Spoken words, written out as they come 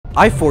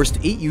I forced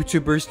 8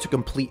 YouTubers to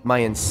complete my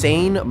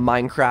insane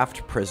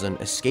Minecraft prison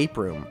escape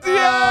room.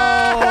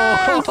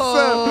 Yes!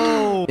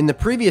 In the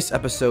previous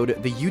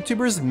episode, the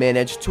YouTubers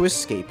managed to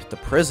escape the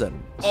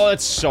prison. Oh,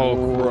 that's so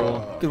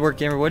cool. Good work,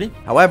 Gamer Woody.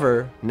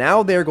 However,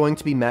 now they're going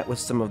to be met with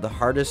some of the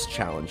hardest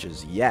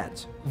challenges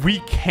yet. We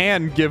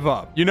can give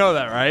up. You know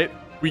that, right?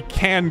 We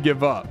can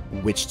give up.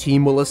 Which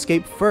team will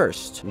escape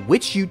first?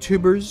 Which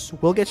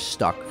YouTubers will get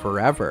stuck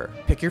forever?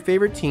 Pick your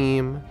favorite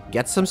team,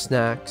 get some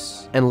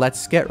snacks, and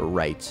let's get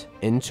right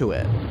into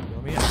it.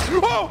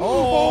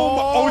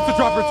 Oh, it's a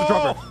dropper, it's a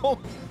dropper.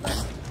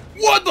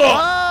 What the?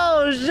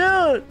 Oh,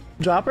 shoot.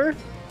 Dropper?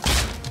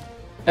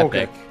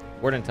 Epic.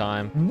 Word in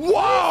time.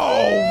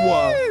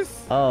 Whoa!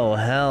 Oh,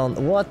 hell.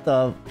 What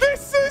the?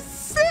 This is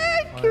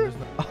sick!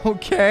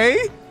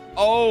 Okay.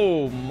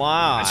 Oh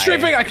my.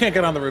 Strafing, I can't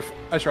get on the roof.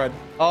 I tried.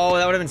 Oh,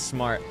 that would have been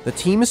smart. The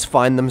teams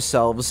find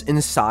themselves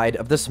inside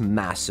of this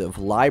massive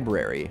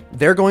library.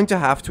 They're going to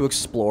have to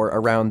explore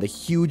around the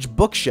huge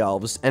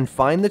bookshelves and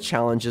find the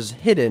challenges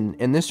hidden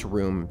in this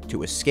room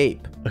to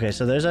escape. Okay,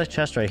 so there's a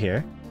chest right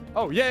here.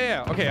 Oh,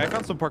 yeah. Okay, I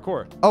found some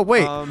parkour. Oh,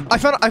 wait. I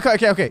found...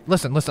 Okay.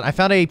 Listen. I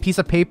found a piece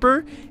of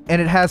paper,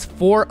 and it has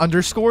 4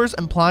 underscores,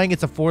 implying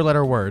it's a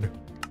 4-letter word.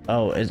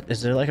 Oh,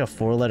 is there like a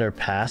 4-letter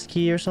pass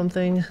key or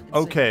something?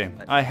 Okay,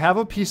 I have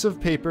a piece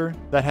of paper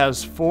that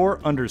has 4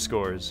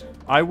 underscores.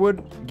 I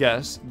would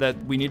guess that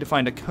we need to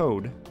find a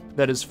code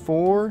that is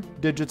 4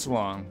 digits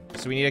long.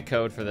 So we need a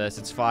code for this.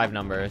 It's 5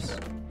 numbers.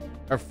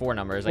 Or 4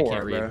 numbers. I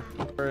can't read.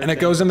 And it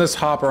goes in this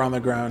hopper on the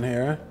ground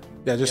here.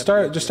 Yeah, just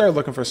start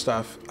looking for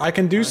stuff. I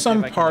can do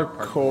some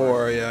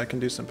parkour. Yeah, I can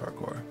do some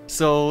parkour.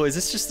 So is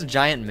this just a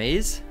giant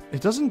maze?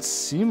 It doesn't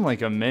seem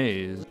like a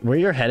maze. Where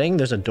you're heading,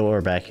 there's a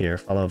door back here.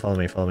 Follow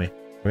me. We're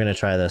gonna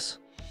try this.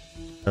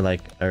 Or I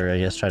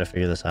guess try to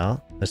figure this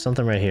out. There's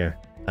something right here.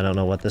 I don't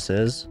know what this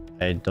is.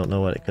 I don't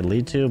know what it could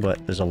lead to,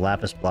 but there's a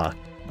lapis block.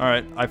 All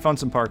right, I found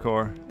some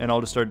parkour, and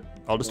I'll just start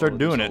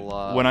doing it.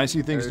 When I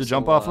see things to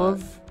jump off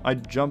of, I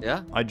jump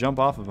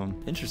off of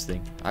them.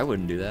 Interesting. I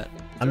wouldn't do that.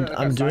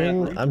 I'm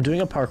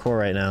doing a parkour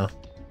right now.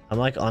 I'm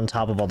like on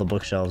top of all the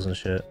bookshelves and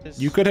shit.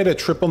 You could hit a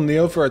triple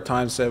neo for a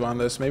time save on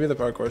this. Maybe the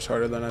parkour is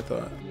harder than I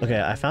thought.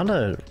 Okay, I found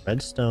a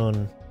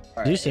redstone.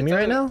 Do you see me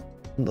right now?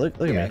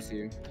 Look at me. I see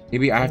you.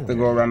 Maybe I have to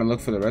go around and look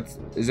for the reds.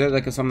 Is there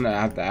like something that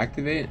I have to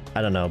activate?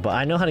 I don't know, but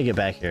I know how to get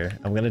back here.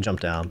 I'm gonna jump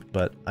down,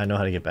 but I know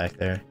how to get back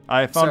there.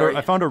 I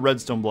found a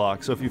redstone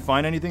block. So if you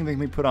find anything that can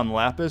be put on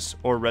lapis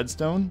or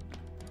redstone,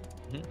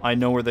 I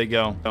know where they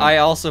go. I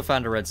also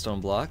found a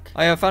redstone block.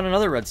 I have found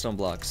another redstone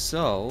block.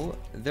 So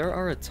there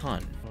are a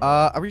ton.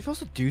 Are we supposed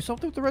to do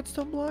something with the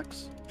redstone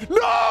blocks?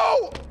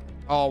 No!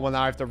 Oh, well,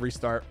 now I have to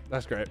restart.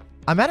 That's great.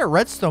 I'm at a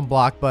redstone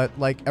block, but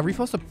like, are we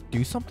supposed to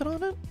do something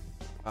on it?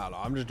 I don't know.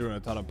 I'm just doing a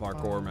ton of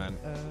parkour, man.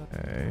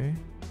 Okay.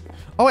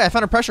 Oh, wait, I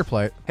found a pressure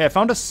plate. Hey, I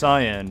found a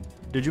cyan.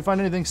 Did you find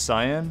anything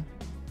cyan?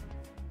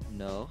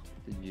 No.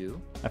 Did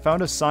you? I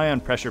found a cyan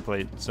pressure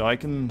plate, so I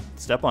can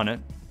step on it.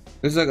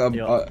 There's like a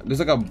there's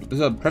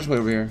a pressure plate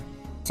over here.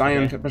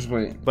 Cyan pressure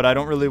plate. But I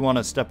don't really want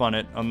to step on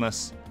it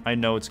unless I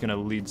know it's gonna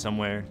lead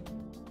somewhere.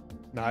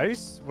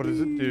 Nice. What does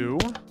it do?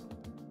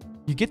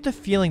 You get the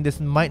feeling this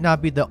might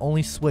not be the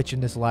only switch in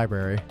this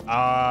library.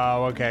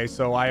 Oh, okay.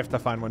 So I have to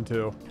find one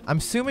too. I'm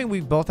assuming we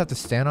both have to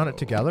stand on it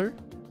together.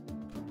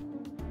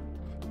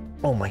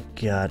 Oh my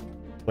god.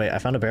 Wait, I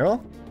found a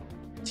barrel?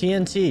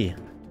 TNT.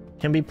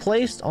 Can be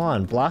placed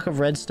on block of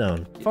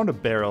redstone. Found a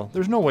barrel.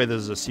 There's no way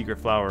this is a secret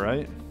flower,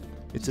 right?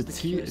 It's a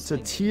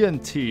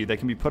TNT that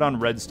can be put on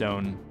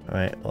redstone.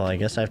 Alright, well I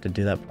guess I have to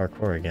do that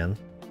parkour again.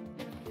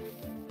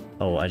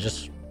 Oh, I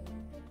just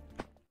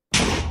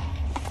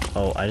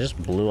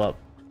blew up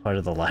part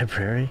of the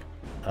library.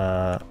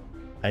 I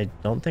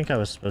don't think I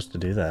was supposed to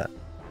do that.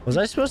 Was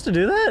I supposed to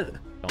do that?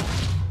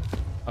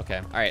 Okay.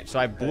 All right. So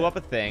I blew up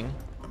a thing.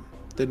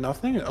 Did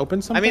nothing? It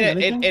opened something? I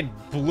mean, it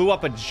blew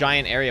up a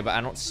giant area, but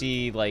I don't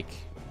see like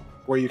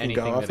where you can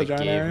go off the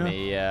giant area.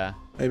 Yeah.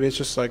 Maybe it's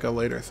just like a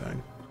later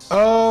thing.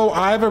 Oh,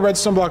 I have a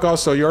redstone block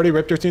also. You already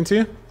ripped your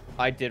TNT?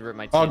 I did rip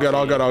my TNT. All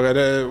good.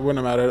 It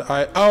wouldn't have mattered.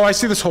 Oh, I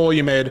see this hole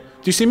you made. Do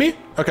you see me?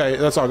 Okay,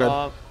 that's all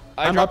good.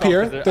 I'm up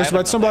here. There's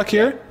redstone block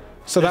here.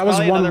 So that was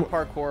one. Another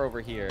parkour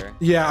over here.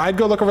 Yeah, I'd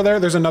go look over there.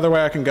 There's another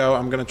way I can go.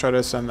 I'm gonna try to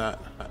ascend that.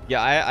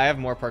 Yeah, I have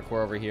more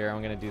parkour over here.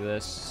 I'm gonna do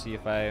this. See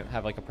if I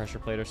have like a pressure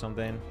plate or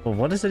something. Well,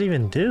 what does it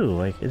even do?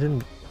 Like it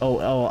didn't.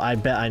 Oh, I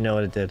bet I know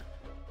what it did.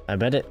 I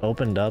bet it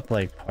opened up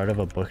like part of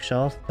a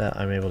bookshelf that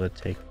I'm able to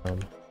take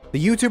from.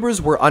 The YouTubers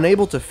were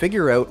unable to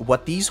figure out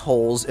what these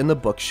holes in the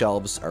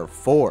bookshelves are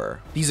for.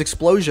 These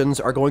explosions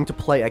are going to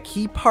play a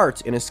key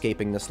part in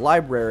escaping this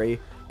library,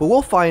 but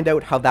we'll find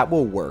out how that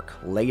will work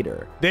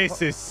later.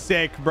 This is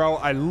sick, bro.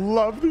 I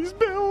love these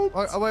builds.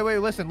 Oh, wait,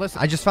 listen.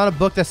 I just found a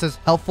book that says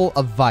helpful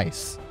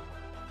advice.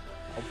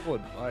 Helpful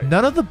advice.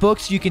 None of the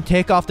books you can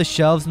take off the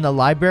shelves in the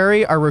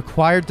library are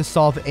required to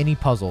solve any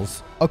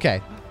puzzles.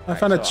 Okay. I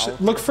found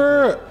look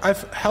for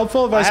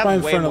helpful advice by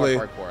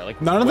Infernally.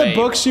 None of the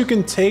books you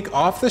can take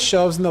off the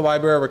shelves in the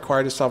library are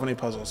required to solve any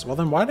puzzles. Well,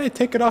 then why did I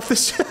take it off the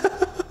shelf?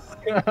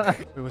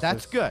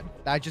 That's good.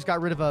 I just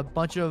got rid of a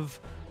bunch of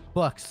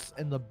books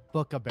in the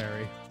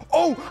Bookaberry.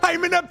 Oh,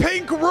 I'm in a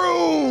pink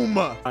room.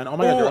 Oh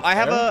my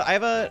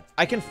God,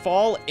 I can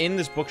fall in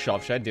this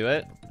bookshelf. Should I do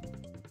it?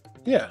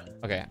 Yeah.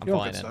 Okay, I'm You don't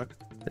falling get in. stuck.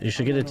 You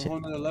should get it. On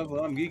another level,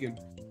 I'm geeking.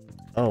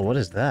 Oh, what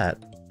is that?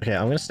 Okay,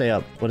 I'm gonna stay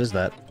up. What is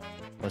that?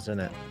 What's in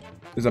it?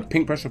 There's a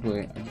pink pressure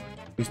plate.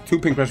 There's 2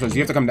 pink pressure plates.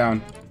 You have to come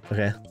down.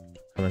 Okay,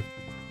 coming.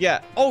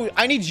 Yeah. Oh,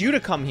 I need you to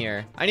come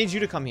here. I need you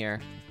to come here.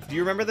 Do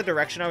you remember the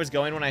direction I was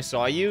going when I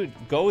saw you?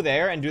 Go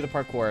there and do the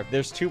parkour.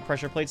 There's 2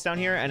 pressure plates down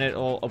here, and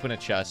it'll open a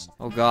chest.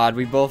 Oh God,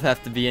 we both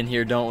have to be in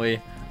here, don't we?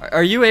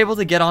 Are you able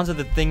to get onto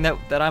the thing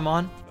that I'm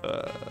on?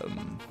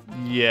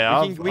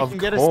 Yeah, we can of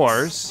get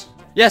course.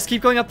 Yes,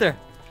 keep going up there.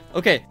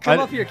 Okay, come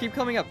up here. Keep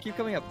coming up. Keep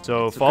coming up.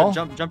 So fall?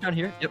 Jump down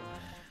here. Yep.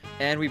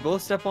 And we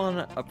both step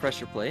on a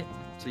pressure plate.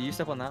 So you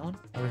step on that one.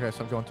 Okay,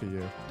 so I'm going to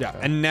you. Yeah, Okay.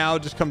 and now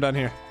just come down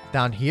here.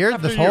 Down here?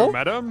 After This you, hole?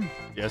 madam.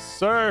 Yes,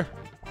 sir.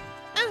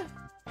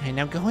 Hey,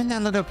 now go in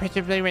that little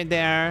pressure plate right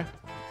there.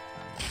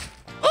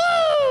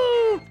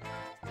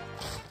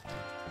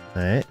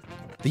 Alright.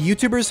 The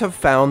YouTubers have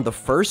found the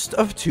first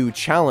of 2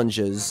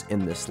 challenges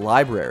in this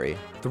library.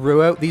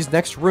 Throughout these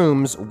next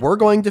rooms, we're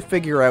going to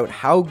figure out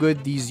how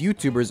good these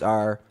YouTubers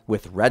are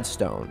with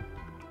redstone.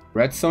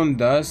 Redstone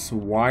dust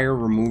wire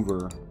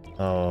remover.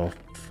 Oh,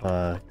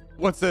 fuck.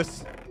 What's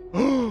this?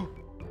 Oh,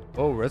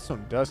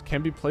 redstone dust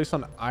can be placed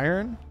on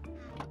iron.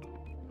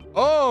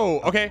 Oh,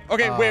 okay,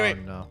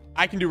 wait. No.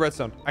 I can do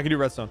redstone. I can do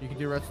redstone. You can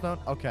do redstone?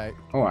 Okay.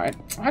 Oh, I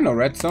know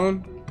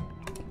redstone.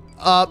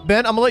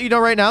 Ben, I'm gonna let you know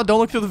right now. Don't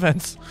look through the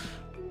vents.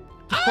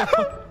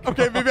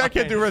 Okay, maybe I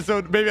can't do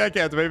redstone. Maybe I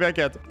can't.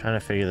 Trying to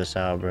figure this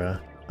out, bro.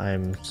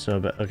 I'm so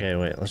bad. Okay,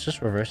 wait. Let's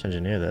just reverse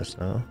engineer this,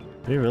 no?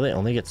 Do we really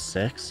only get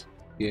 6?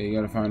 Yeah, you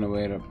gotta find a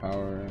way to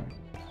power it.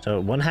 So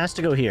one has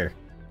to go here,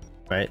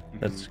 right?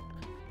 That's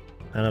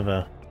kind of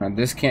a... Now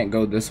this can't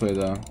go this way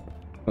though.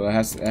 So it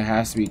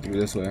has to be through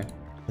this way.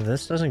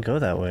 This doesn't go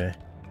that way.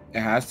 It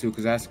has to,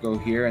 because it has to go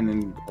here and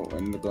then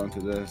go into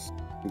this.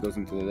 It goes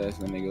into this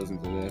and then it goes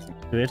into this. Do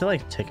we have to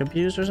like tick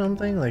abuse or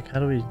something? Like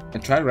how do we... I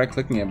tried right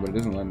clicking it, but it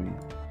doesn't let me.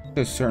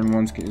 There's certain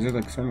ones. Is there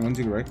like certain ones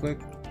you can right click?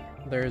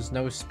 There's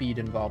no speed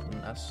involved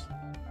in this.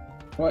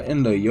 What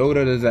in the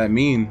Yoda does that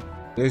mean?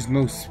 There's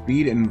no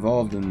speed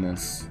involved in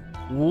this.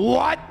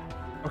 What?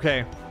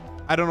 Okay,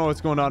 I don't know what's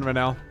going on right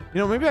now. You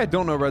know, maybe I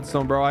don't know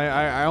redstone, bro.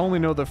 I only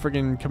know the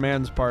friggin'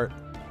 commands part.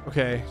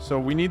 Okay, so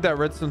we need that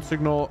redstone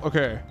signal.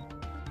 Okay,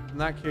 in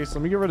that case,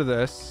 let me get rid of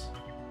this.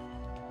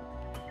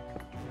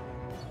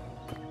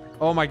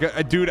 Oh my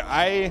god, dude,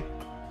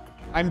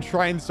 I'm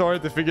trying so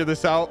hard to figure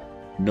this out.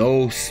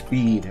 No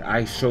speed.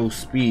 I show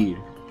speed.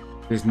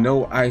 There's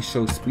no I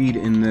show speed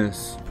in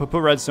this. Put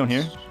redstone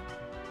here.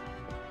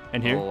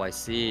 And here. Oh, I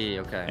see.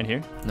 Okay. And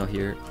here. No,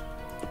 here.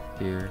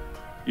 Here.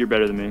 You're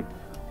better than me.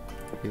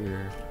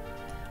 Here.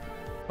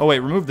 Oh wait,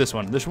 remove this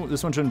one. This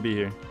one shouldn't be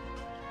here.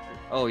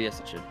 Oh yes,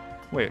 it should.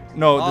 Wait,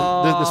 no,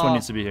 this one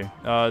needs to be here.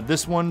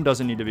 This one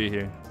doesn't need to be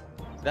here.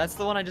 That's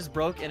the one I just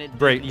broke, and it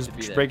Break. didn't need to be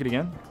Just there. break it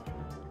again.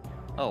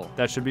 Oh.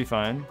 That should be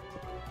fine.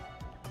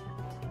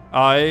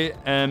 I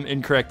am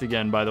incorrect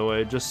again, by the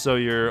way, just so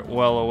you're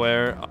well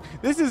aware.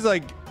 This is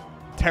like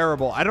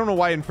terrible. I don't know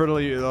why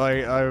Infernally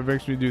like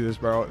makes me do this,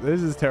 bro.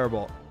 This is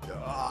terrible.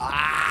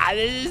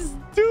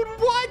 Dude,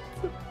 what?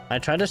 I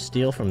tried to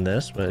steal from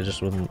this, but it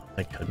just wouldn't.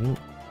 I couldn't.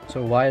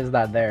 So why is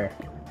that there?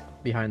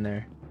 Behind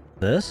there?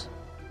 This?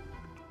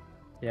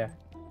 Yeah.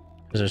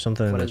 Is there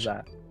something? What is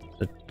that?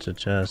 It's a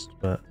chest,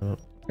 but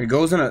It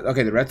goes in a...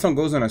 Okay, the redstone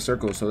goes in a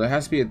circle, so there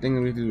has to be a thing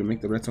that we have to do to make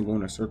the redstone go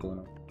in a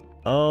circle.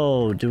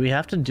 oh, do we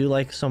have to do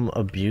like some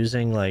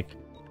abusing? Like,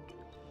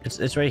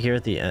 it's right here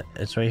at the end.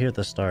 It's right here at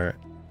the start.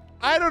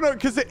 I don't know,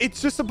 because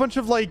it's just a bunch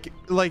of like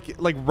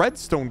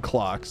redstone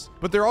clocks,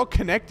 but they're all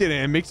connected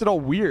and it makes it all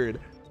weird.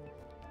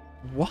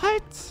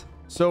 What?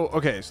 So,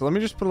 okay, so let me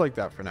just put it like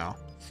that for now.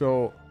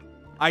 So,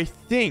 I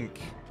think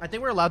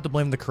we're allowed to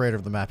blame the creator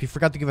of the map. He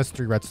forgot to give us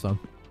 3 redstone.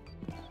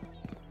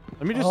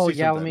 Let me just Oh see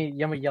yeah, something.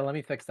 let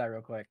me fix that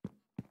real quick.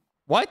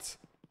 What?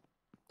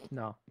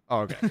 No.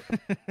 Oh, okay.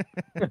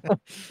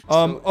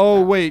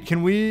 Oh wait,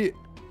 can we...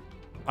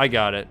 I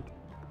got it.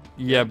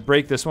 Yeah,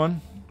 break this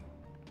one.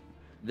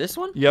 This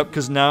one? Yep,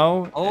 because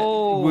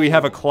now we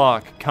have a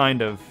clock,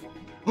 kind of.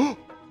 Do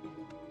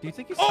you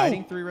think he's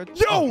hiding 3 redstone?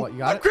 Yo! Oh, what, you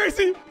got I'm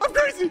crazy! I'm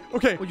crazy!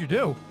 Okay. What'd you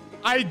do?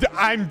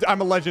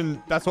 I'm a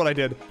legend. That's what I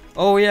did.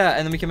 Oh yeah,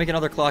 and then we can make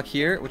another clock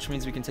here, which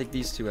means we can take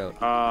these 2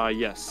 out.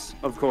 Yes,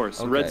 of course.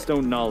 Okay.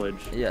 Redstone knowledge.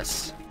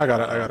 Yes. I got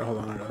it. Hold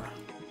on. I got it.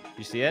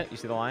 You see it? You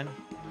see the line?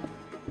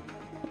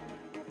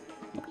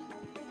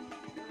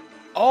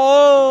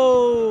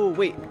 Oh,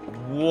 wait.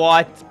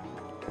 What?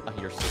 Oh,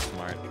 you're so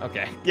smart.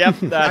 Okay. Yep,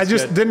 that's I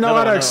just good. didn't know No,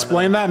 how no, to no,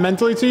 explain that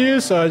mentally to you,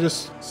 so I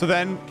just... So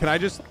then, can I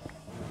just...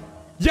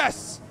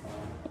 Yes!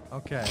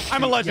 Okay.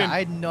 I'm a legend. Yeah, I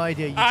had no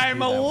idea you could I'm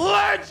do a that.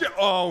 legend!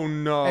 Oh,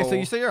 no. Hey, so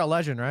you say you're a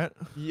legend, right?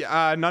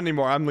 Yeah, not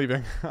anymore. I'm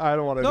leaving. I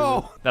don't want to do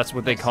No! this. That's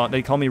what they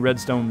call me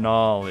redstone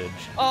knowledge.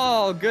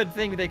 Oh, good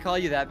thing they call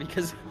you that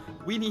because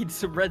We need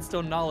some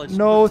redstone knowledge.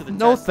 No,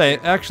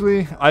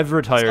 actually, I've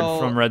retired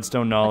from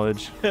redstone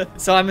knowledge.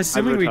 So I'm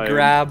assuming we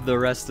grab the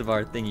rest of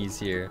our thingies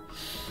here.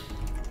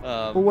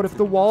 But what if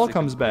the wall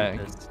comes back?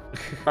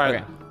 All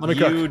right, let me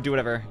cook. You do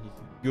whatever.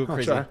 You go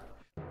crazy.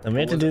 And we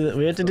had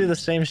to do the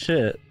same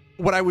shit.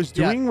 What I was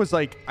doing was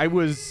like,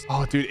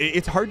 oh, dude,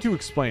 it's hard to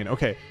explain.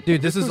 Okay.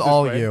 Dude, this is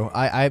all you.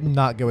 I'm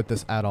not good with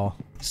this at all.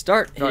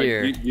 Start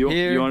here. You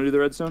want to do the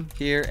redstone?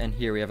 Here and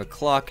here. We have a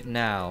clock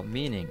now,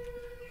 meaning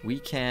we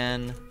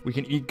can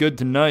eat good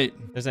tonight.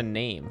 There's a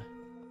name.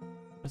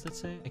 What does that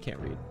say? I can't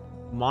read.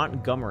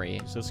 Montgomery.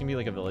 So it's gonna be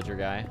like a villager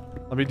guy.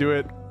 Let me do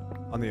it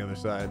on the other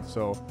side.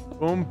 So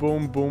boom,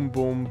 boom, boom,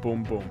 boom,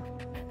 boom, boom.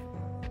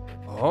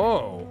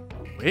 Oh,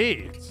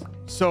 wait.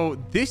 So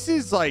this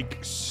is like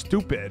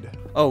stupid.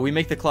 Oh, we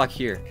make the clock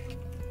here.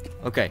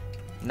 Okay.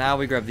 Now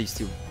we grab these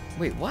two.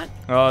 Wait, what?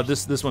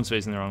 This one's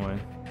facing the wrong way.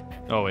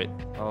 Oh wait.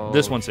 Oh,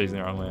 this one's facing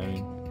the wrong way. I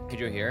mean. Could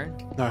you do it here?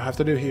 No, I have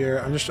to do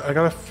here. I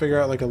gotta figure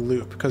out like a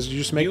loop because you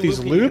just make these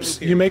loops.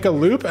 You make a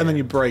loop and then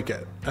you break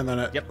it, and then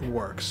it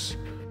works.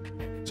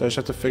 So I just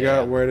have to figure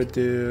out where to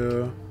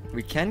do.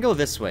 We can go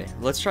this way.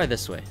 Let's try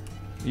this way.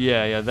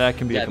 Yeah, that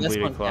can be a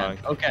completed clock.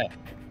 Okay.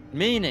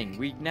 Meaning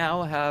we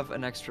now have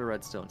an extra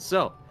redstone.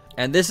 So,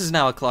 and this is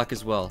now a clock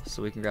as well,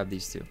 so we can grab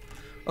these two.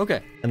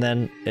 Okay. And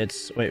then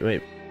it's wait.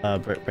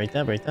 Break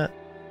that.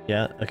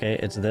 Yeah. Okay.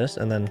 It's this,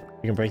 and then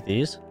you can break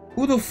these.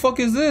 Who the fuck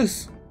is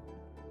this?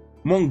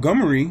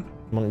 Montgomery,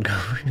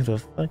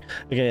 the fuck?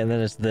 Okay, and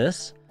then it's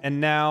this.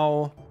 And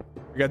now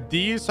we got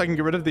these, so I can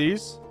get rid of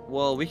these.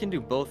 Well, we can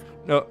do both.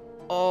 No.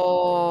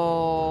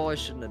 Oh, I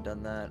shouldn't have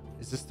done that.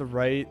 Is this the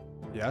right?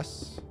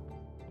 Yes.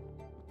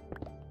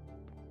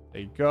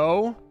 There you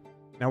go.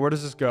 Now where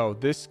does this go?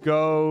 This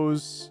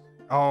goes...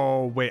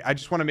 Oh, wait. I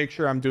just want to make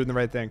sure I'm doing the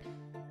right thing.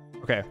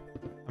 Okay.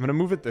 I'm going to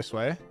move it this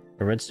way.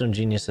 A redstone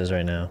geniuses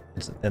right now.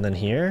 And then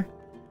here?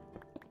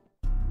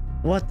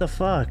 What the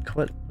fuck?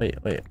 What? Wait.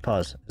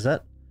 Pause. Is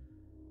that?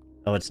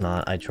 Oh, it's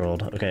not. I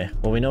trolled. Okay.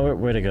 Well, we know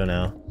where to go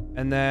now.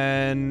 And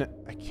then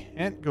I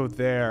can't go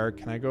there.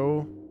 Can I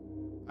go?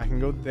 I can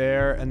go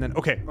there. And then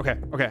okay.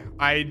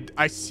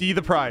 I see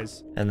the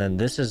prize. And then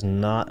this is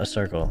not a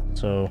circle,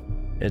 so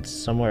it's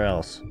somewhere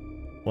else.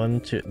 1,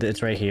 2.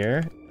 It's right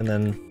here, and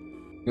then.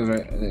 We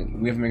have to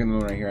make another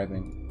one right here, I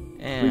think.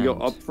 And we go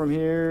up from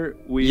here.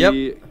 We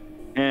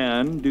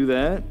can do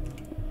that,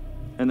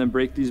 and then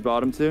break these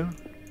bottom two.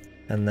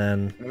 And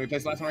then we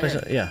place the last one right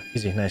here. Yeah,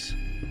 easy, nice.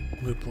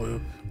 Loop,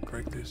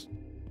 break these.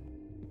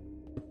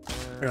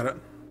 Got it.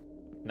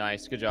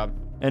 Nice, good job.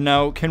 And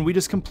now, can we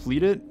just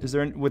complete it? Is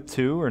there with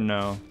 2 or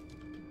no?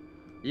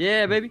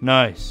 Yeah, baby.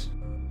 Nice.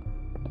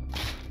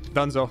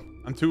 Dunzo.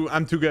 I'm too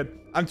good.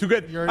 I'm too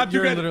good. You're I'm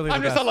too good. literally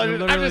I'm the just a best.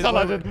 legend.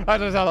 I'm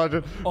just a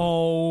legend.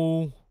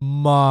 Oh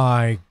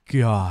my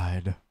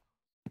god.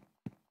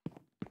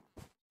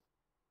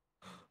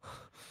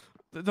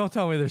 Don't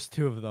tell me there's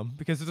 2 of them,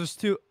 because if there's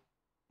 2.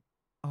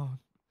 Oh,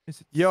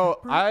 is it? Yo,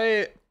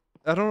 separate?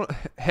 I don't.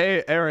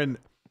 Hey, Aaron.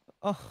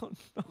 Oh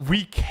no.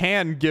 We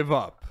can give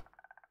up.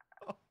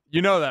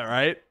 You know that,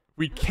 right?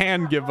 We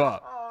can give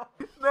up.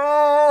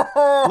 No.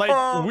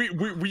 Like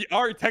we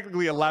are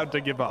technically allowed to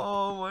give up.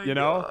 Oh my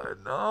god.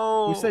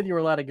 No. You said you were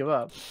allowed to give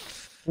up.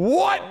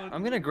 What?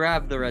 I'm gonna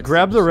grab the redstone.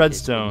 Grab the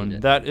redstone.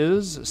 That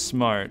is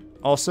smart.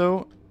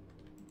 Also,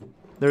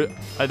 there's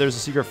a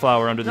secret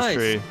flower under this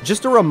tree.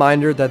 Just a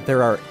reminder that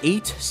there are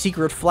 8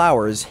 secret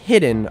flowers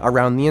hidden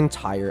around the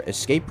entire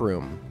escape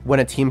room. When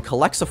a team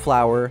collects a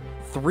flower,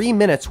 3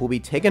 minutes will be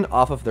taken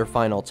off of their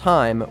final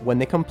time when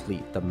they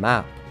complete the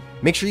map.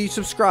 Make sure you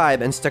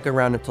subscribe and stick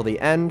around until the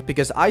end,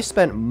 because I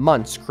spent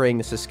months creating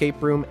this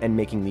escape room and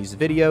making these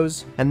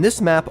videos, and this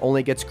map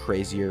only gets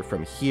crazier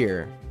from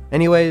here.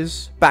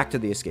 Anyways, back to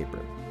the escape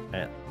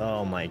room.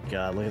 Oh my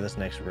god, look at this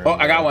next room. Oh,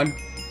 I got one.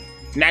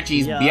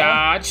 Snatchies,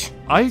 biatch.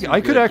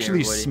 I could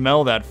actually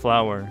smell that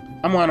flower.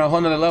 I'm on a whole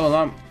nother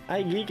level.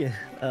 I geek it.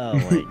 Oh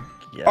my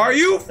god. Are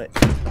you?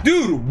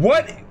 Dude,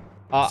 what?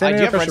 Do you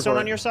have redstone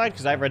on your side?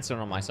 Because I have redstone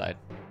on my side.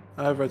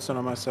 I have redstone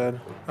on my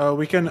side.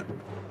 We can.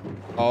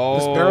 Oh.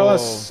 This barrel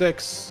has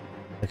 6.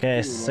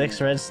 Okay,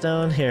 6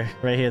 redstone. Here,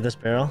 right here, this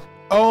barrel.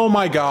 Oh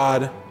my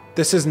god.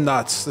 This is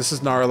nuts. This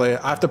is gnarly.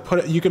 I have to put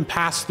it. You can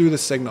pass through the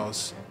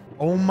signals.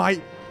 Oh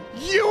my.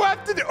 You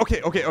have to do.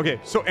 Okay.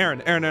 So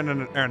Aaron.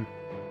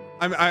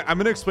 I'm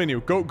gonna explain to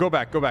you. Go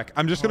back.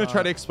 I'm just gonna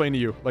try to explain to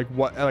you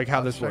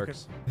how this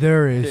works.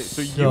 There is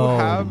so so you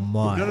have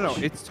much. No.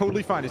 It's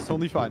totally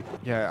fine.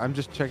 Yeah, I'm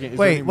just checking.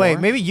 Wait.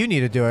 Maybe you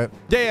need to do it.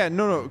 Yeah.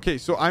 No. Okay.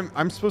 So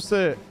I'm supposed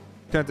to.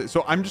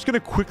 So I'm just gonna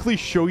quickly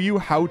show you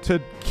how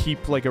to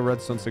keep like a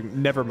redstone signal.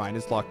 Never mind.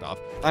 It's locked off.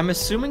 I'm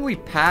assuming we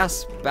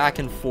pass back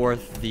and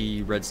forth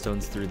the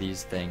redstones through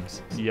these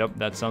things. Yep.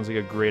 That sounds like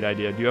a great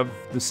idea. Do you have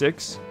the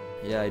 6?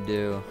 Yeah, I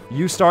do.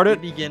 You start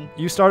it. Begin.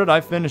 You started. I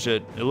finish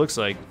it. It looks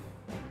like.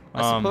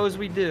 I suppose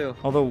we do.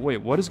 Although, wait,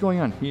 what is going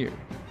on here?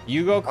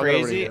 You go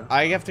crazy.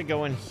 I have to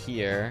go in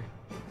here.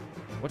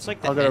 What's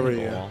like the I'll get end over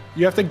to you. goal?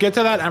 You have to get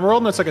to that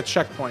emerald, and it's like a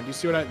checkpoint. Do you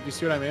see what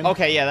I mean?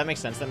 Okay, yeah, that makes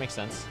sense. That makes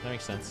sense. That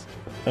makes sense.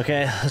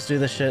 Okay, let's do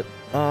this shit.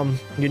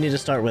 You need to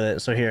start with it.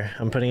 So here,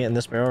 I'm putting it in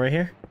this barrel right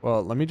here.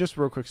 Well, let me just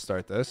real quick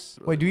start this.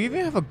 Wait, do you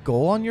even have a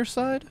goal on your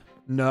side?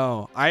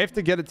 No, I have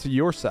to get it to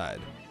your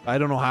side. I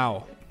don't know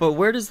how. But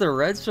where does the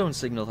redstone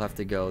signal have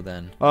to go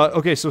then?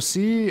 Okay, so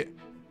see,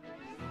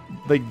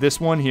 like this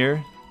one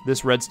here,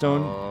 this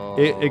redstone,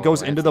 it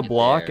goes into the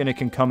block and it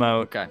can come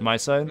out my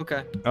side.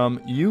 Okay.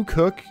 You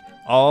cook,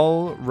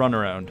 I'll run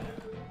around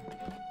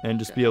and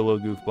just be a little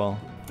goofball.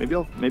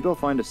 Maybe I'll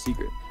find a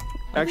secret.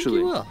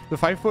 Actually,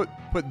 if I put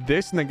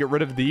this and then get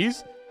rid of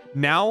these,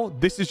 now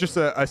this is just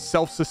a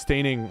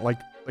self-sustaining like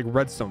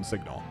redstone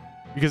signal.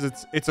 Because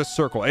it's a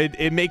circle.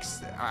 It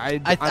makes I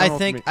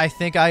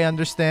think I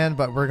understand,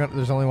 but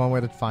there's only one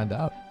way to find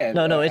out. Yeah,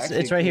 No,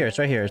 it's right here. It's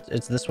right here.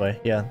 It's this way.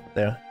 Yeah,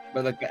 there.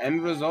 But like the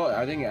end result,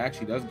 I think it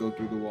actually does go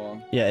through the wall.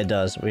 Yeah, it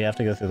does. We have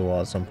to go through the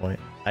wall at some point.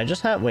 I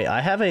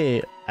have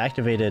a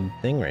activated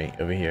thing right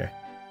over here.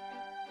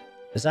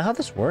 Is that how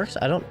this works?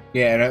 I don't.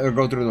 Yeah, it'll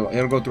go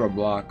through a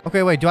block.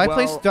 Okay, wait. Do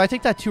I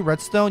take that 2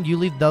 redstone? You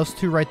leave those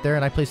 2 right there,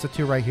 and I place the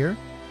 2 right here.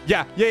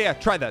 Yeah.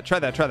 Try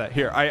that.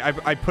 Here,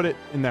 I put it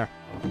in there.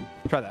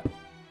 Try that.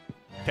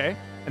 Okay.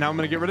 And now I'm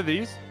gonna get rid of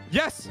these.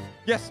 Yes.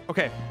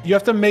 Okay. You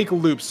have to make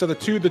loops. So the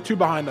two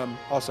behind them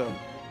also.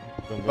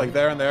 Like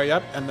there and there.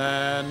 Yep. And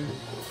then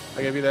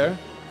I gave you there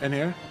and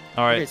here.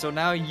 All right. Okay, so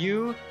now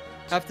you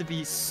have to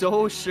be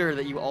so sure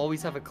that you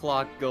always have a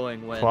clock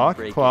going when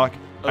breaking. Clock.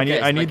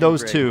 Okay, I need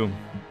those 2.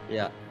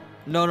 Yeah.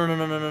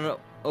 No.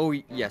 Oh,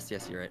 yes,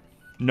 you're right.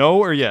 No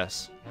or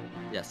yes?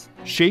 Yes.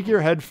 Shake your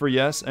head for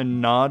yes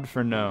and nod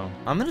for no.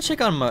 I'm gonna check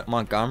on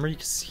Montgomery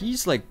because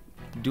he's like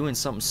doing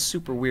something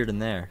super weird in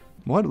there.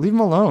 What? Leave him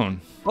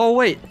alone. Oh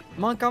wait,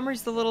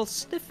 Montgomery's the little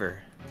sniffer.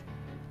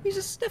 He's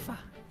a sniffer.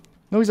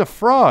 No, he's a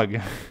frog.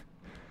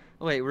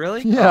 Wait,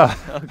 really? Yeah.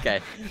 Oh, okay.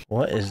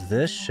 What is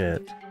this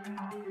shit?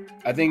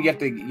 I think you have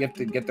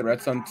to get the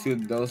redstone to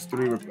those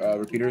 3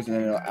 repeaters, and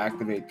then it'll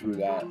activate through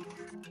that.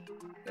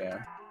 Yeah.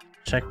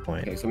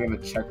 Checkpoint. Okay, so we have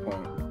a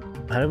checkpoint.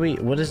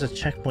 What does a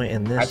checkpoint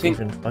in this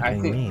even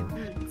fucking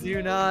mean?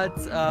 Do not,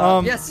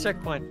 yes,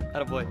 checkpoint.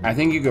 Attaboy. I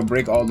think you could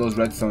break all those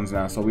redstones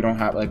now, so we don't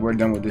have, like, we're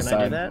done with this Can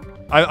I side. do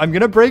that? I'm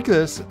gonna break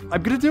this.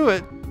 I'm gonna do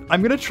it.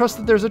 I'm gonna trust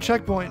that there's a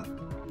checkpoint.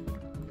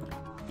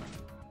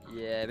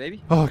 Yeah,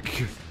 baby. Oh,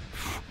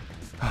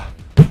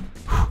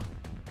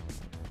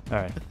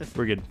 Alright,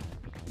 we're good.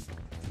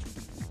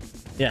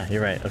 Yeah,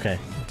 you're right. Okay.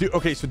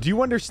 Okay, so do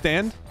you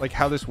understand like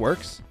how this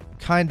works?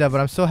 Kinda, but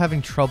I'm still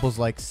having troubles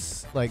like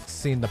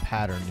seeing the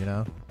pattern, you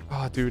know?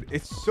 Oh, dude,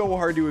 it's so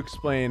hard to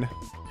explain.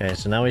 Okay,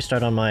 so now we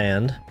start on my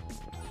end.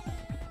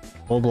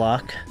 Full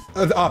block.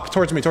 Up,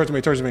 towards me. Towards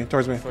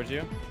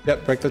you?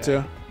 Yep, break the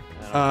 2.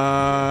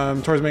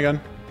 Towards me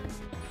again.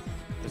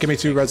 Give me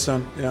 2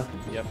 redstone. Yeah.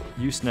 Yep.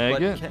 You snag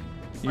But it? can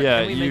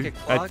Yeah, we make a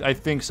clock? I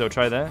think so.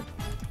 Try that.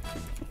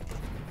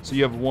 So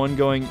you have 1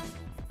 going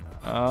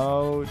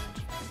out.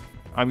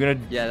 I'm gonna.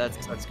 Yeah,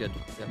 that's good.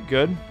 Yep.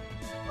 Good.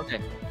 Okay.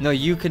 No,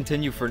 you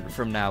continue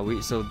from now.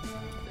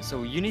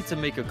 So you need to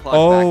make a clock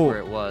back where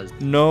it was.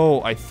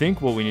 No, I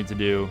think what we need to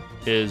do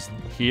is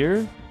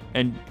here,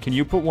 and can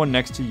you put one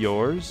next to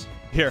yours?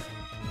 Here,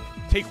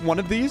 take one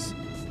of these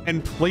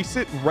and place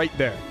it right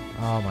there.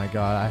 Oh my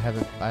god, I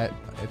haven't.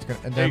 It's gonna.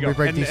 And There then you we go.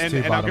 break And these 2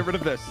 I'll bottom. get rid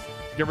of this.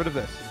 Get rid of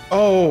this.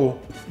 Oh,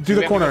 do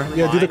the we have to corner. go through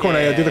Yeah, do the mine? corner.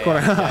 Yeah, do the corner.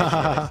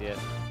 I see it.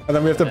 And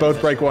then we have to both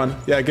break one.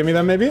 Yeah, give me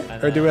them maybe?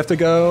 Or do we have to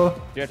go?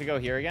 Do you have to go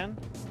here again?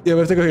 Yeah, we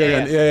have to go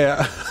here again.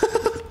 Yeah.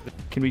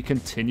 Can we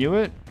continue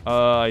it?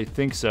 I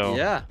think so.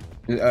 Yeah.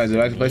 Do I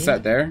have to place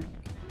that there?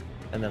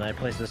 And then I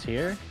place this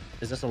here.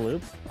 Is this a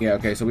loop? Yeah,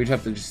 okay, so we just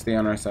have to just stay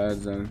on our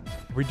sides and...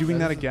 We're doing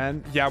that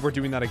again? Yeah, we're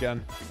doing that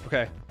again.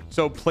 Okay,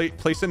 so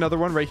place another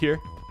one right here.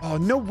 Oh,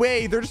 no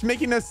way. They're just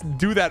making us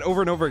do that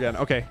over and over again.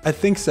 Okay. I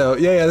think so.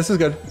 Yeah, this is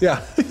good.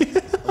 Yeah.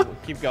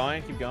 Keep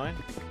going.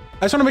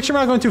 I just want to make sure we're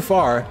not going too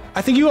far.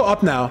 I think you go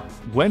up now.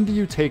 When do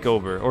you take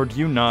over, or do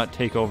you not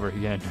take over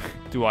again?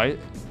 Do I?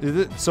 Is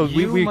it, so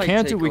You we might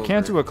can't take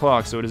can't do a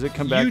clock. So does it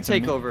come back? You to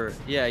take me? over.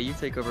 Yeah, you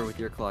take over with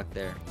your clock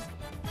there.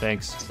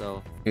 Thanks.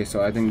 So. Okay,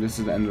 so I think this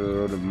is the end of the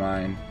road of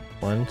mine.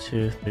 1,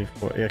 2, 3,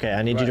 4. Okay,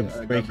 I need you to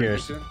break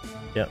yours.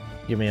 Yep,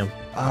 give me them.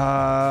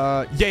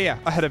 Yeah.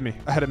 Ahead of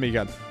me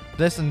again.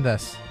 This and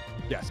this.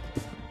 Yes.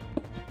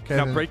 Okay.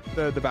 Now then- break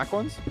the back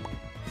ones.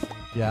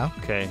 Yeah.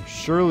 Okay,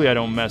 surely I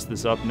don't mess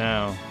this up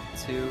now.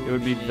 2. It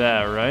would be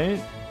that,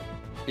 right?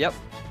 Yep.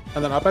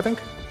 And then up, I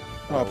think.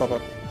 Oh, up. You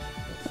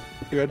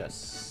good?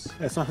 Yes.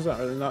 Yeah, it's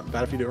not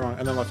bad if you do it wrong.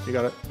 And then left, you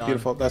got it. Done.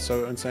 Beautiful. That's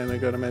so insanely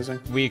good. Amazing.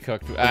 We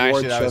cooked. Reward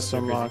Actually, that was chest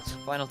super easy. unlocked.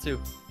 Final 2.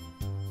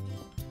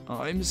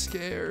 I'm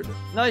scared.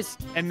 Nice.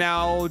 And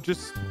now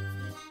just...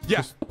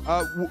 Yeah.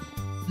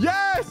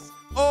 Yes!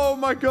 Oh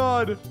my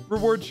god.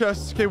 Reward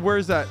chest. Okay, where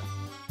is that?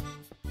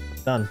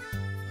 Done.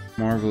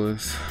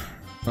 Marvelous.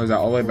 Oh, is that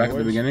all the way back at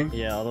the beginning?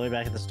 Yeah, all the way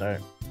back at the start.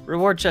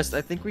 Reward chest.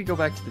 I think we go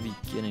back to the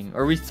beginning,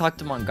 or we talk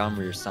to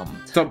Montgomery or something.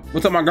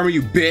 What's up, Montgomery,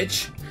 you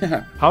bitch?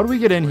 How do we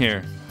get in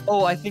here?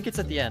 Oh, I think it's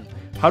at the end.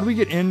 How do we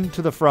get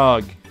into the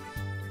frog?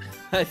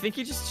 I think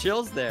he just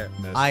chills there.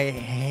 I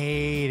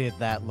hated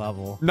that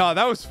level. No,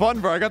 that was fun,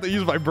 bro. I got to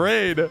use my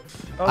brain.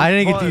 I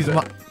didn't get to use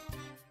my...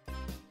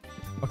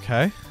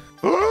 Okay.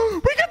 We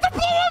get to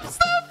blow up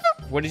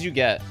stuff! What did you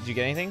get? Did you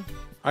get anything?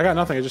 I got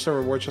nothing. I just saw a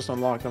reward chest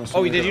unlocked. I'm Oh,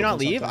 assuming did I you not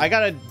opened leave? something. I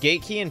got a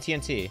gate key and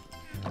TNT.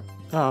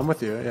 Oh, I'm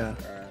with you. Yeah.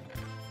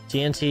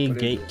 TNT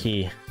gate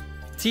key.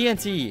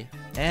 TNT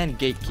and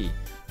gate key.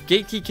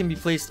 Gate key can be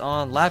placed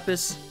on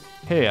lapis.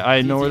 Hey,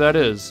 I know where that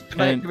is. Come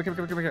here, And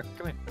come here.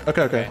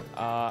 Okay.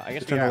 I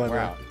guess Turn the we're light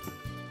out.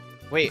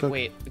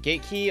 Wait.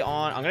 Gate key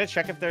on. I'm gonna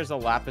check if there's a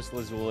lapis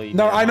lazuli.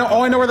 No, I know.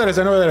 Oh, I know where that is.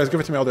 I know where that is. Give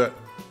it to me. I'll do it.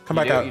 Come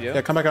You back do? out. You do?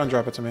 Yeah, come back out and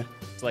drop it to me.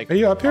 It's like Are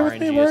you up here with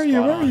me? RNG Where are is you?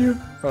 spot Where are on. you?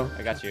 Oh.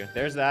 I got you.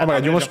 There's that. Oh my I'm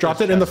god, you gonna almost jump dropped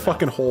this it in the chest now.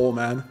 fucking hole,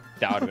 man.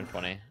 That would have been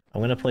funny.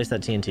 I'm gonna place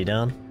that TNT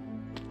down.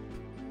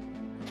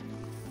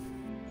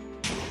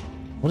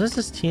 What is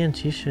this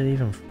TNT shit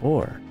even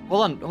for?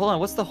 Hold on.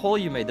 What's the hole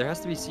you made? There has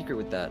to be a secret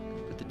with that,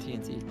 with the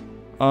TNT.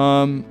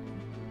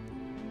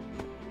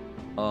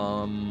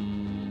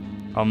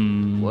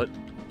 What?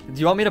 Do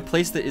you want me to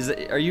place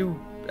the? Are you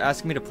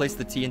asking me to place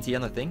the TNT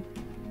on the thing?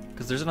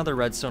 Because there's another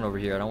redstone over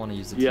here. I don't want to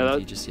use the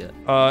TNT just yet.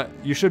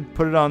 You should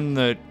put it on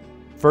the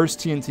first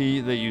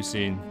TNT that you've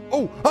seen.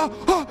 Oh,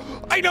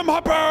 item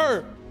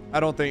hopper! I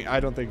don't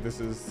think this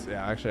is.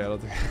 Yeah, actually, I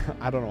don't think.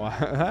 I don't know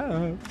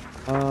why.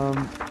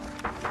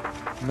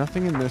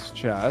 Nothing in this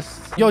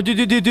chest. Yo,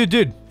 dude.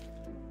 Dude.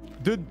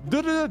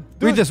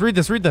 Read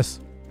this.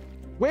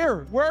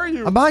 Where are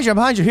you? I'm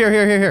behind you.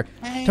 Here.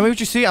 Tell me what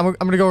you see. I'm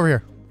gonna go over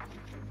here.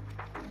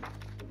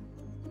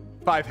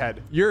 5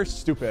 head. You're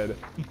stupid.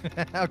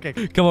 Okay,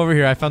 come over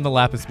here. I found the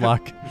lapis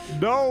block.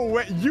 No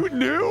way. You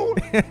knew?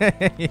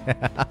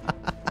 Yeah.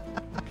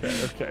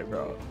 Okay,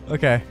 bro.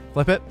 Okay,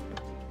 flip it.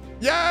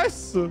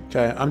 Yes!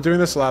 Okay, I'm doing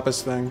this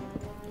lapis thing.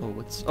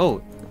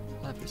 Oh,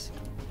 lapis.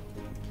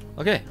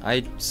 Okay,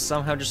 I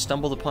somehow just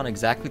stumbled upon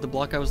exactly the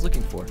block I was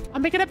looking for.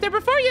 I'll make it up there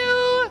before you.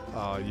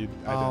 Oh,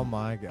 Oh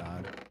my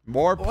god.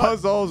 More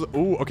puzzles.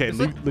 Ooh, okay,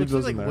 leave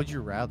those in there. Would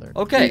you rather?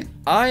 Okay,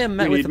 I am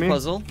met You with need a me?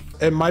 puzzle.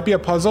 It might be a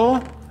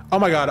puzzle. Oh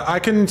my god, I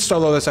can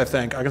solo this. I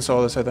think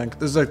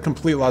this is a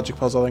complete logic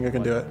puzzle. I think I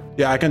can do it.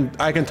 Yeah, I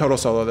can total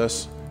solo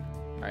this.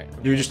 All right.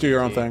 You just do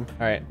your own thing.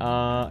 All right.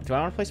 Do I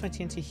want to place my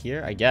TNT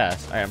here? I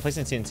guess. All right, I'm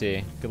placing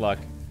TNT. Good luck.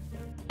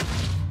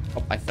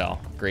 Oh, I fell.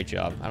 Great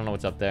job. I don't know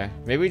what's up there.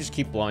 Maybe we just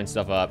keep blowing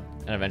stuff up,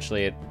 and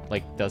eventually it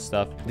like does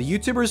stuff. The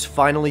YouTubers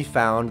finally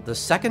found the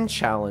second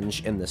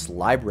challenge in this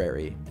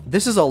library.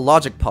 This is a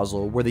logic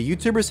puzzle where the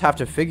YouTubers have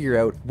to figure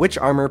out which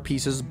armor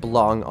pieces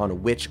belong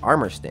on which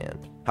armor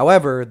stand.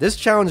 However, this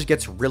challenge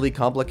gets really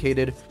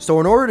complicated, so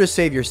in order to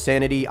save your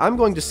sanity, I'm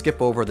going to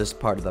skip over this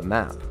part of the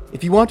map.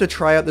 If you want to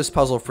try out this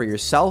puzzle for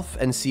yourself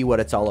and see what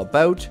it's all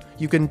about,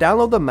 you can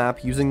download the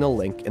map using the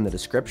link in the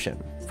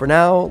description. For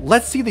now,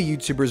 let's see the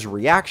YouTubers'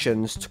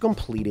 reactions to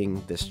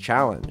completing this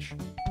challenge.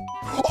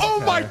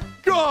 Oh my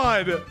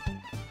god!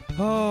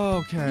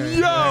 Okay.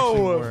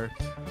 Yo!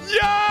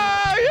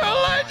 Yeah! You're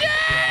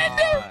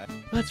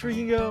legend! Let's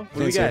freaking go. What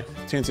do we TNT. got?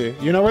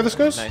 TNT. You know where this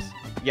goes? Nice.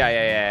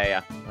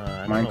 Yeah.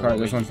 Minecart,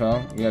 this one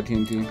fell. We got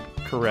TNT.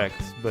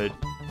 Correct, but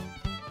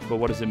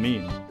what does it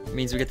mean? It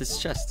means we get this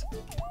chest.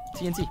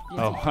 TNT.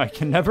 Oh, I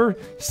can never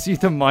see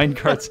the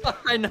minecarts.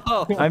 I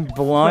know. I'm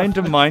blind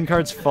to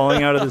minecarts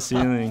falling out of the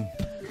ceiling.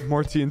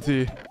 More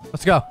TNT.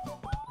 Let's go.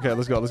 Okay,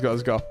 let's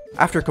go.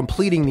 After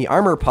completing the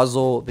armor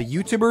puzzle, the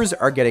YouTubers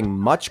are getting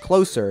much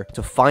closer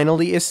to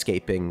finally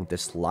escaping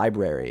this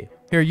library.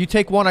 Here, you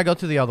take one. I go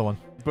to the other one.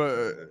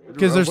 But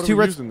Because there's what are two we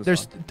red. using this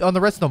There's on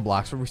the redstone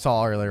blocks where we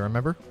saw earlier.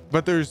 Remember?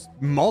 But there's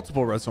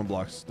multiple redstone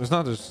blocks. There's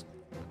not just.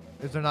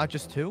 Is there not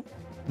just two?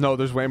 No,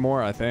 there's way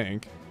more. I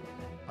think.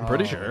 I'm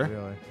pretty Oh, sure.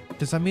 Really?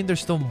 Does that mean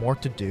there's still more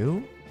to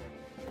do?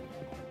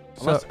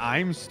 Unless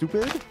I'm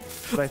stupid.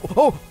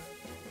 Oh!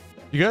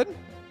 You good?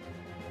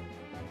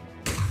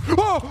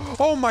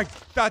 Oh my!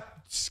 That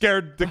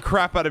scared the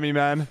crap out of me,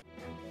 man.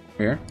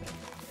 Here.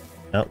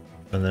 Yep.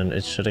 And then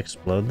it should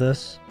explode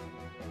this.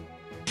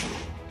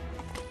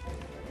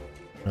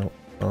 Oh,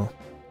 well.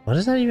 What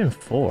is that even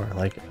for?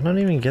 Like, I don't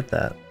even get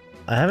that.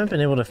 I haven't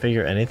been able to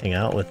figure anything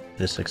out with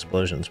this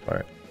explosions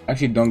part.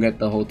 Actually, don't get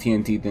the whole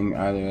TNT thing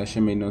either. That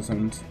shit made no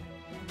sense.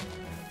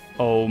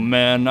 Oh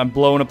man, I'm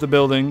blowing up the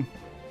building.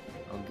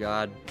 Oh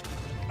god.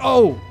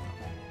 Oh!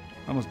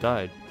 I almost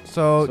died.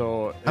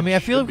 So I mean, I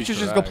feel like we should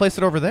just go place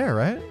it over there,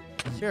 right?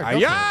 Here, go for it.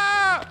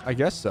 Yeah, I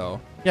guess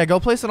so. Yeah, go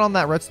place it on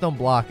that redstone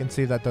block and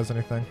see if that does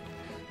anything.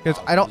 Because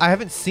I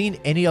haven't seen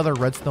any other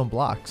redstone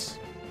blocks.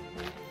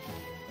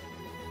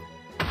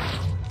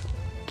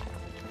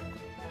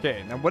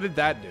 Okay, now what did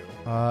that do?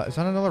 Is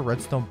that another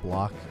redstone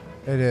block?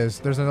 It is.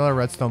 There's another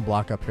redstone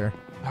block up here.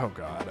 Oh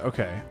god.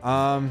 Okay.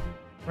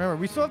 Remember,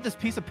 we still have this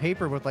piece of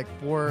paper with like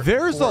four.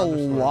 There's four a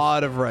underscores.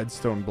 lot of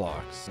redstone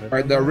blocks. All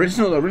right, the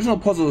original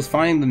puzzle is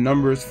finding the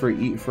numbers for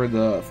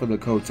the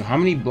code. So how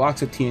many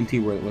blocks of TNT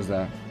was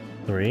that?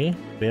 3?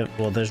 We have,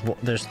 well,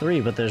 there's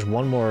 3, but there's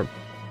one more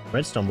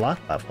redstone block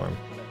platform.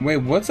 Wait,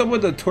 what's up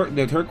with the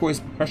turquoise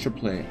pressure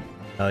plate?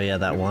 Oh yeah,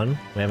 that one.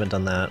 We haven't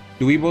done that.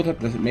 Do we both have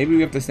to? Maybe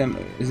we have to stand.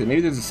 Is it?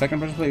 Maybe there's a second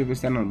pressure plate. We have to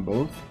stand on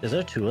both. Is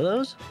there 2 of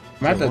those?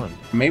 I'm at the,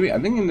 maybe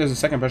I'm thinking there's a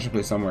second pressure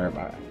plate somewhere.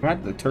 But I'm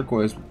at the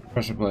turquoise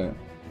pressure plate.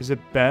 Is it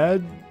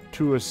bad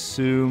to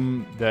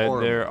assume that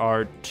there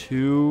are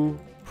 2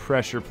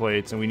 pressure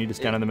plates and we need to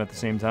stand on them at the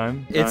same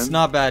time? It's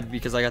not bad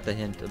because I got the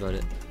hint about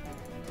it.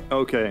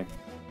 Okay.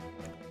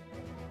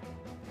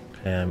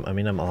 Okay, I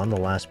mean, I'm on the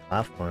last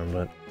platform,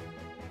 but...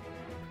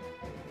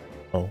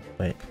 Oh,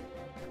 wait.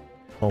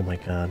 Oh my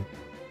god.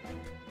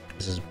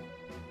 This is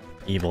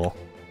evil.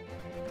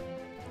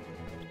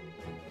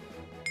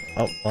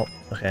 Oh,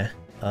 okay.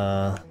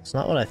 It's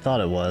not what I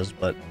thought it was,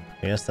 but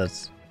I guess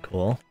that's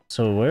cool.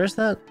 So where's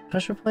that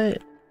pressure plate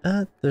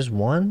at? There's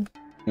one?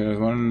 Yeah, there's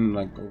one,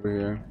 like, over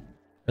here.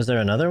 Is there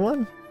another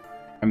one?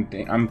 I'm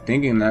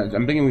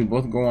thinking we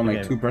both go on,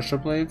 like, 2 pressure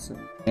plates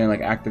and,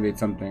 like, activate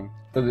something.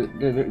 So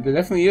there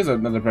definitely is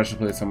another pressure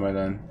plate somewhere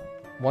then.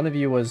 One of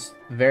you was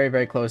very,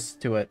 very close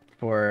to it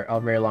for a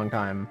very long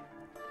time.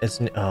 It's...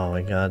 Oh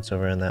my god, it's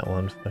over in that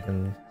one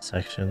fucking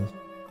section.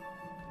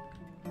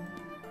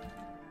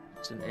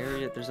 There's an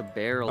area, there's a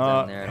barrel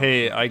down there.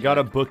 Hey, I got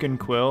a book and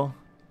quill.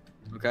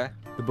 Okay.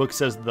 The book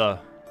says the.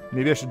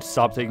 Maybe I should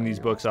stop taking these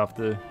books off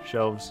the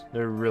shelves.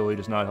 They're really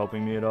just not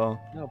helping me at all.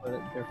 No, but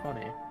they're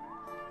funny.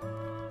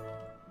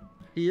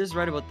 He is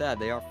right about that.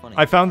 They are funny.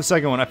 I found the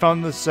second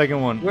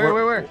one.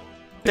 Where?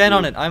 Stand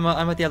on it. I'm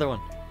at the other one.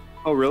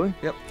 Oh, really?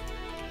 Yep.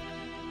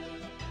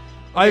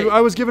 Okay. I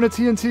was given a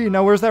TNT.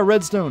 Now where's that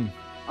redstone?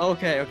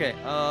 Okay.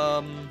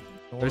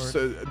 There's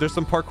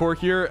some parkour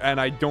here, and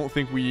I don't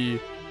think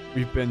we've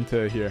been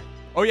to here.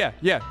 Oh yeah.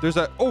 There's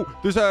a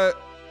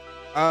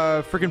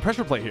freaking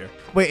pressure plate here.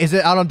 Wait, is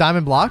it out on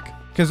diamond block?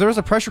 Because there was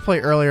a pressure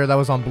plate earlier that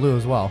was on blue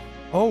as well.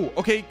 Oh,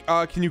 okay.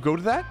 Can you go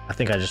to that? I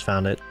think I just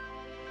found it.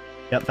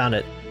 Yep, found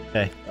it.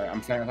 Okay. All right,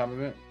 I'm standing on top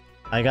of it.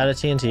 I got a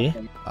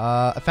TNT.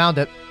 I found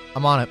it.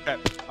 I'm on it. Okay,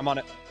 I'm on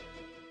it.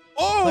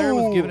 Oh! Player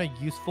was given a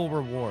useful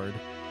reward.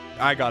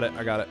 I got it.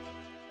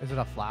 Is it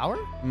a flower?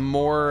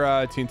 More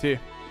TNT.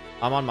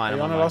 I'm on mine. Are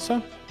you on it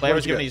also? Player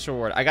was given a useful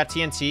reward. I got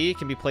TNT.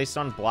 Can be placed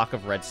on block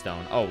of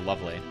redstone. Oh,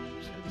 lovely.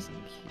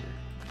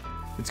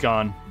 It's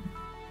gone.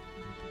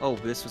 Oh,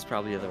 this was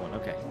probably the other one.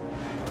 Okay.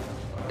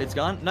 It's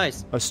gone?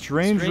 Nice. A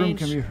strange room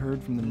can be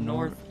heard from the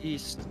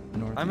northeast.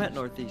 I'm at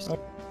northeast.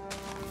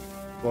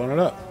 Blowing it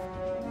up.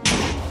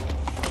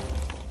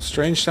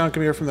 Strange sound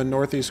can be heard from the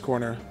northeast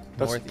corner.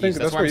 That's where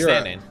I'm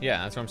standing.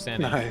 Yeah, that's where I'm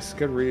standing. Nice.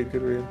 Good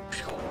read.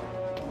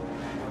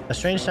 A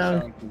strange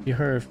sound you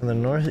heard from the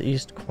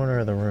northeast corner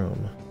of the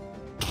room.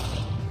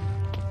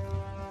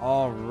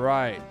 All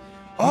right.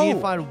 We need to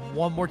find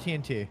one more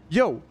TNT.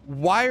 Yo,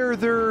 why are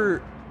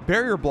there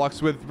barrier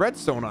blocks with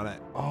redstone on it?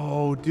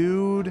 Oh,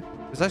 dude.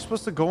 Was I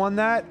supposed to go on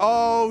that?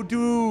 Oh,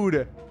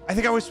 dude. I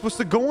think I was supposed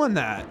to go on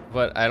that.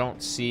 But I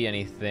don't see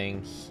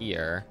anything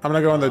here. I'm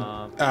gonna go in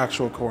the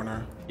actual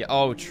corner. Yeah.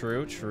 Oh,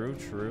 true.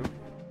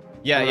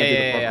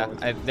 Yeah.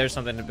 There's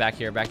something back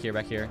here.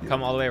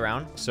 Come all the way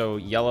around. So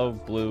yellow,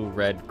 blue,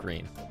 red,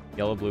 green.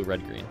 Yellow, blue,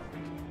 red, green.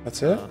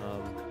 That's it?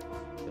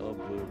 Yellow,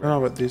 blue, red. I don't know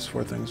what these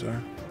 4 things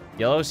are.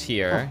 Yellow's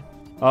here.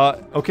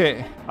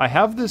 Okay. I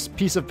have this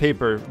piece of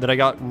paper that I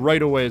got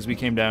right away as we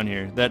came down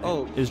here. That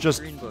is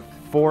just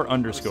 4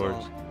 underscores.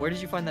 Where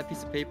did you find that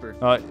piece of paper?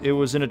 It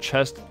was in a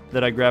chest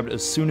that I grabbed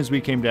as soon as we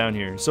came down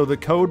here. So the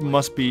code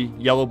must be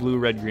yellow, blue,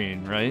 red,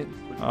 green, right?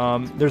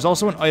 There's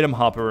also an item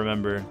hopper,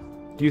 remember?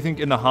 Do you think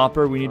in the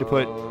hopper we need to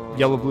put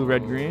yellow, blue,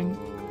 red, green?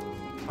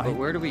 But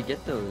where do we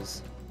get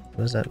those?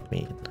 What does that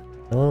mean?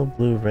 Yellow,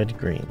 blue, red,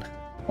 green.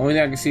 Only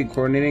thing I can see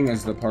coordinating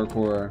is the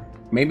parkour.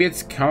 Maybe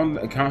it's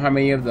count how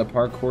many of the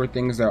parkour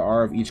things there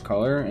are of each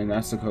color, and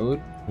that's the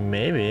code.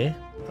 Maybe.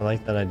 I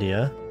like that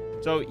idea.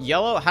 So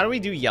yellow. How do we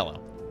do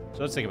yellow? So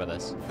let's think about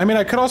this. I mean,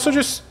 I could also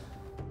just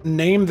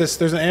name this.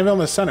 There's an anvil in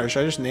the center.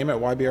 Should I just name it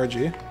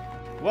YBRG?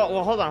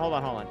 Well, hold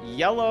on.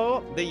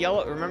 Yellow. The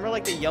yellow. Remember,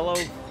 like the yellow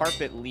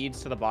carpet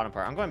leads to the bottom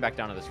part. I'm going back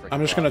down to this freaking.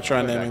 I'm just gonna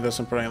try naming this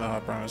and putting it in the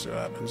hopper and see what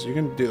happens. You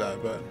can do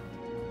that, but.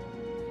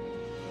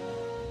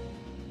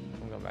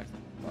 I'm going back to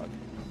the bug.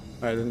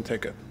 I didn't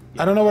take it.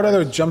 I don't know what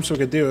other jumps we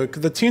could do.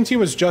 The TNT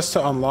was just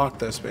to unlock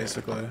this,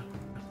 basically.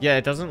 Yeah,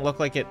 it doesn't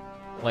look like it,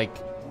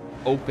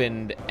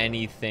 opened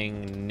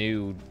anything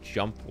new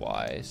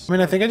jump-wise. I mean,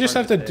 I think I just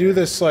have to do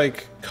this,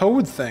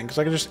 code thing, because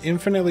I can just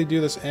infinitely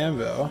do this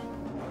anvil.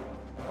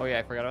 Oh, yeah,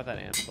 I forgot about that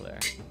anvil there.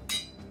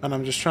 And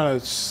I'm just trying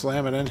to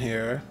slam it in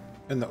here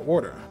in the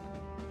order.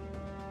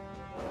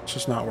 It's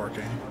just not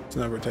working. It's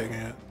never taking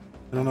it.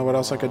 I don't know what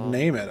else I could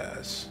name it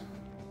as.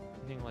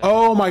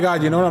 Oh my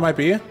god, you know what it might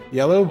be?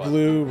 Yellow,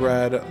 blue,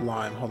 red,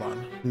 lime. Hold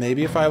on.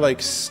 Maybe if I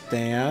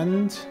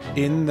stand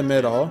in the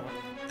middle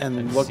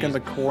and look in the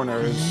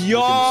corners.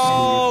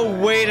 Yo,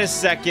 wait a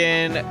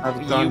second.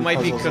 You might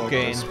be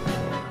cooking.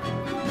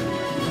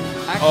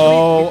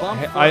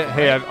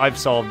 I've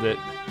solved it.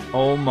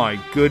 Oh my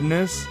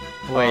goodness.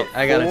 Wait,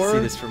 I gotta see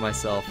this for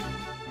myself.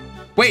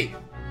 Wait,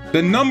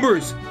 the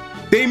numbers,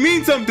 they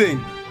mean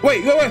something.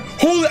 Wait,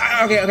 hold it.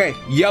 Okay.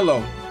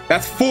 Yellow,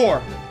 that's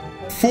 4.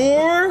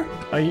 4.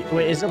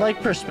 Wait, is it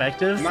like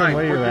perspective from 9.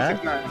 where 4, you're 3, at?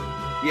 6, 9.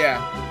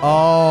 Yeah.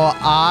 Oh,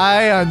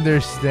 I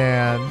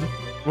understand.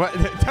 What?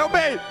 Tell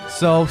me.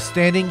 So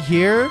standing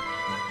here,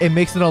 it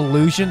makes an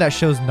illusion that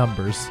shows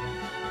numbers.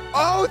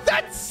 Oh,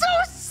 that's so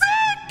sick.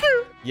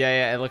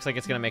 Yeah, it looks like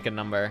it's gonna make a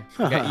number.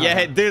 Okay,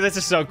 yeah, dude, this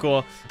is so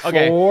cool.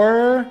 Okay.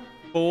 4,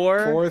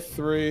 4,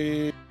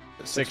 3,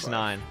 6,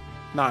 9.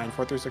 9.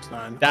 4, 3, 6,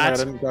 9. That's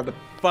I didn't grab the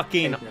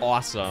fucking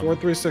awesome. 4,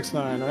 3, 6,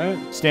 9,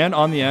 right? Stand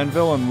on the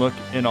anvil and look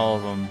in all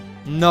of them.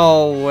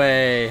 No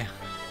way.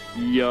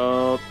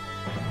 Yup.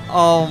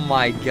 Oh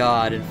my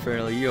god,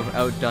 Infernally, you have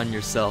outdone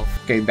yourself.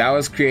 Okay, that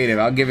was creative.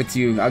 I'll give it to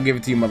you. I'll give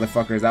it to you,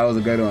 motherfuckers. That was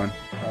a good one.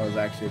 That was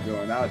actually a good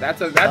one.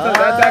 That's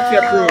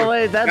actually approved.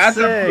 Wait, that's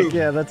sick. approved.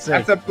 Yeah, that's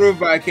sick. That's approved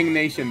by King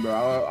Nation, bro.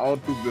 I'll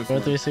approve this 4,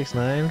 one. 3, 6,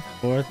 9.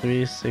 4,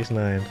 3, 6,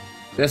 9.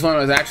 This one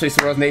was actually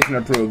Soros Nation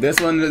approved. This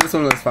one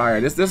was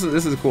fire. This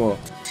is cool.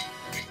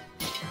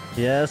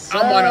 Yes.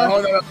 I'm on a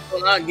whole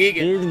nother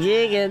gigging. He's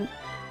gigging.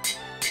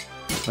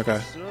 Okay.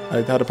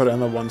 I had to put it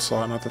in the 1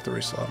 slot, not the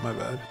 3 slot. My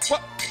bad.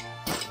 What?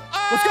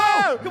 Let's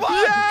go! Come on!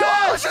 Yes! Come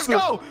on! Let's just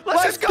go!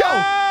 Let's just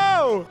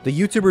go! The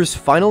YouTubers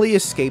finally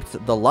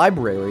escaped the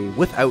library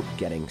without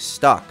getting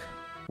stuck.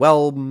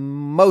 Well,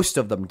 most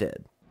of them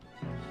did.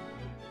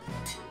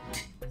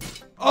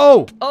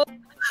 Oh!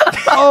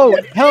 Oh,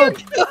 help!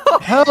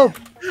 Help!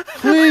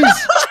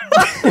 Please!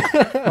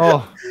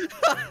 Oh,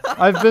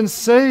 I've been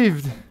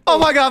saved. Oh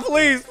my god,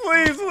 please,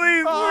 please, please,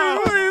 please,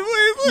 please,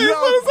 please, please,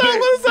 let us out,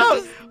 let us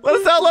out! Let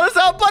us out, let us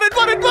out!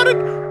 Button!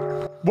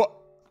 What?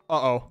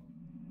 Uh-oh.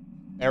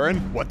 Aaron,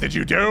 what did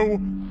you do?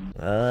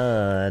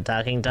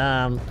 Talking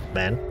Tom.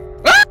 Man.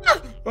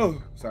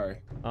 Oh, sorry.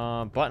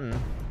 Button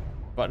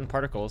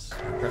particles.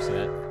 Pressing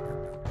it.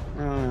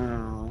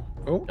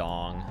 Oh.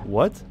 Dong.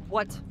 What?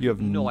 What? You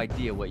have no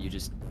idea what you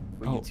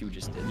two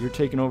just did. You're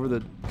taking over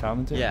the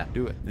commentary? Yeah.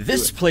 Do it.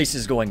 This place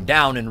is going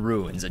down in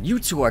ruins, and you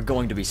two are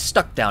going to be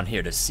stuck down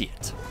here to see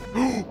it.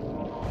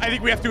 I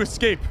think we have to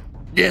escape.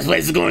 This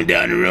place is going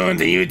down the ruins,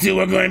 and you two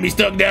are going to be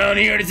stuck down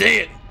here to see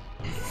it.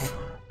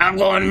 I'm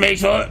going to make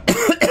sure.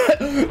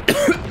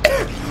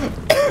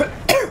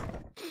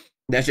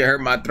 That shit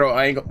hurt my throat.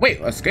 I ain't go. Wait,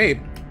 escape.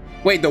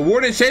 Wait, the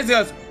warden's chasing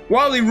us.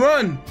 Wally,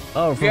 run.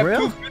 Oh, for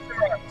real?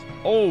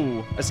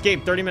 Oh,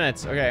 escape 30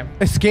 minutes. Okay.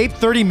 Escape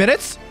 30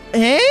 minutes?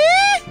 Eh?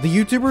 The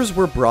YouTubers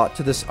were brought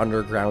to this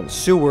underground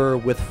sewer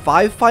with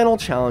 5 final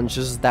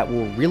challenges that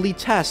will really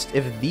test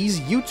if these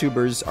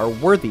YouTubers are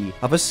worthy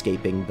of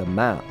escaping the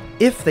map.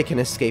 If they can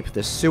escape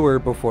this sewer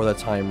before the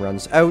time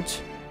runs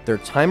out, their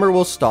timer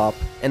will stop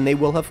and they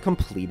will have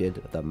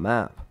completed the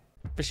map.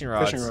 Fishing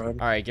rods. Fishing rod.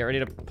 All right, get ready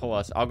to pull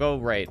us. I'll go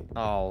right.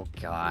 Oh,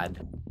 God.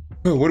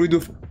 What do we do?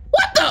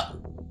 What the?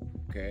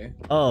 Okay.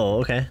 Oh,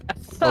 okay.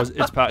 Oh,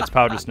 it's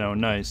powdered snow.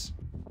 Nice.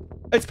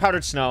 It's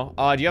powdered snow.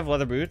 Do you have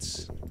leather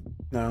boots?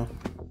 No.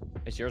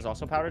 Is yours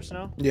also powdered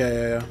snow?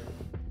 Yeah.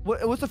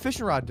 What's the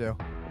fishing rod do?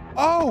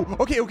 Oh,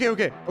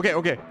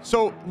 okay.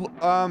 So,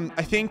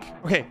 I think,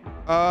 okay,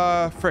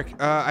 frick,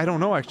 I don't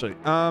know actually.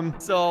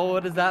 So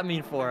what does that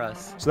mean for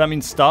us? So that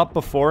means stop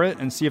before it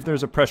and see if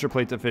there's a pressure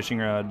plate to fishing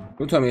rod.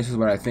 Don't tell me this is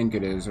what I think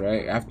it is,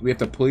 right? We have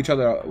to pull each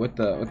other with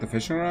the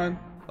fishing rod.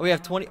 Oh, we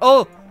have 20.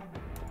 Oh,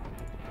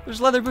 there's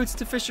leather boots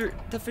to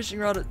fishing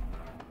rod.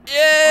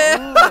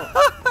 Yeah.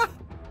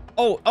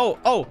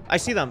 Oh, I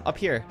see them up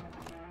here.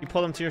 You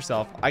pull them to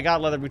yourself. I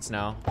got leather boots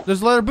now.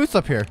 There's leather boots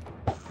up here.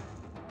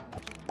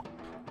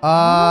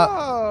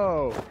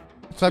 Oh.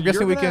 So I'm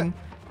guessing we can.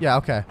 Yeah,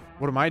 okay.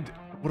 What do I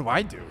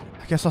do?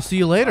 I guess I'll see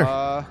you later.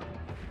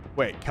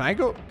 Wait, can I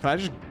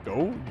just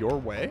go your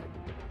way?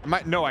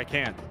 No, I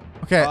can't.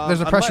 Okay, there's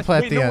a pressure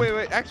plate at the end.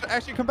 Wait.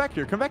 Actually, come back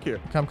here.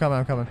 I'm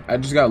coming. I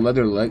just got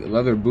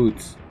leather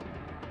boots.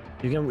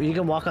 You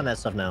can walk on that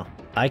stuff now.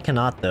 I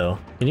cannot though.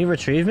 Can you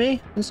retrieve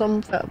me in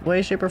some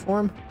way, shape, or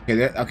form?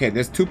 Okay,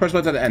 there's 2 pressure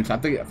plates at the end, so I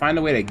have to find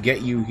a way to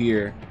get you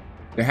here.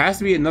 There has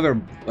to be another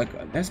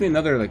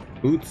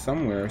boot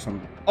somewhere or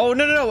something. Oh,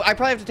 no. I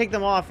probably have to take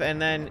them off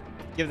and then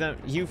give them,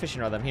 you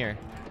fishing rod them here.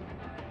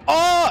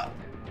 Oh!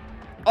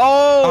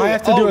 I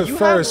have to do it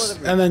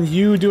first, and then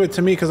you do it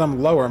to me because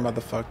I'm lower,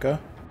 motherfucker.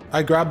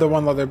 I grabbed the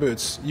 1 leather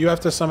boots. You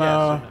have to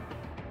somehow... Yeah,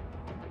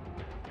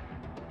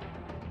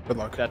 Good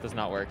luck. That does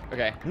not work.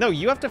 Okay. No,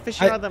 you have to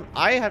fishing rod them.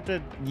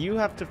 You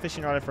have to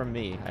fishing rod it from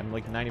me. I'm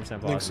like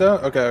 90% positive. Think so?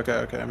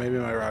 Okay. Maybe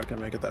my rod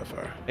can make it that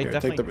far. It Here,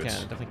 definitely take the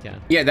boots. definitely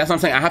can. Yeah, that's what I'm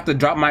saying. I have to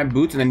drop my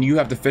boots, and then you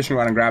have to fishing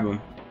rod and grab them.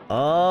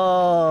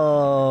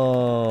 Oh.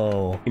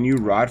 Can you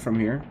rod from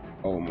here?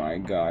 Oh my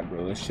god,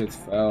 bro, this shit's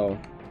fell.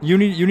 You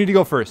need to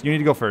go first.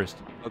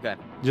 Okay.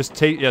 Just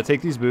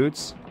take these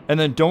boots and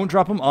then don't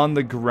drop them on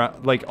the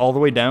ground, like all the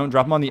way down.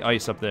 Drop them on the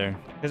ice up there.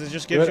 Because it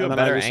just gives you a and then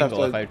I better just have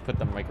angle to- if I put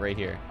them like right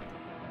here.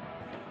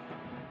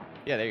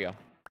 Yeah, there you go.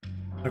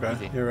 Okay,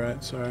 Easy. you're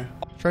right. Sorry.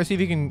 Try to see if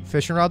you can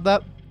fishing rod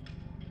that.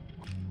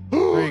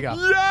 There you go.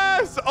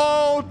 Yes!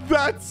 Oh,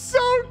 that's so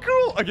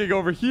cool. Okay, go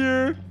over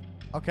here.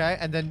 Okay,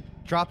 and then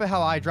drop it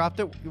how I dropped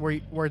it,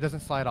 where it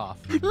doesn't slide off.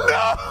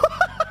 No!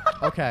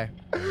 Okay.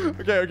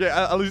 Okay.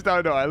 At least now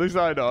I know. I'm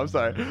sorry. I'm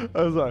sorry.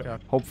 Okay.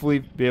 Hopefully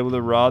be able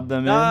to rod them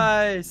in.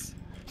 Nice.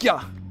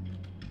 Yeah.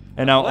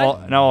 And now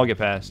I'll get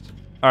past.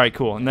 All right,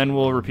 cool. And then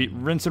we'll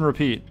rinse and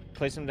repeat.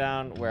 Place them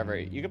down wherever.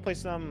 You can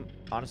place them,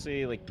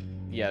 honestly, like,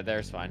 yeah,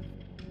 there's fine.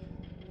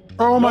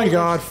 Oh my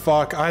god,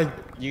 fuck.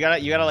 You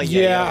gotta like...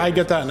 Yeah, I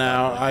get that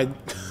now.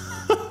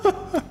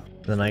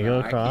 Then I go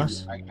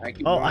across.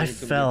 I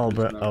fell,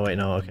 bro. Oh wait,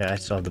 no. Okay, I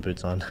still have the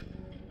boots on.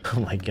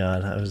 Oh my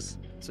god, I was...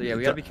 So yeah,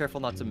 we gotta be careful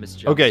not to miss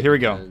jumps. Okay, here we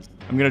go.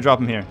 I'm gonna drop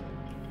them here.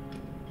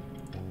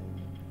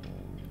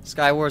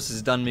 Skywars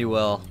has done me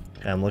well.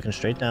 Okay, I'm looking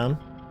straight down,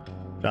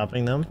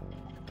 dropping them,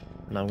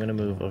 and I'm gonna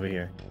move over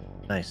here.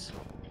 Nice.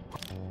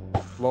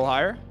 A little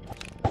higher.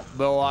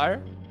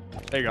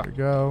 There you go. There we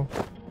go.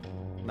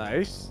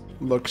 Nice.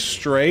 Look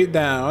straight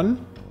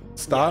down,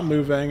 stop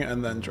moving,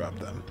 and then drop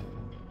them.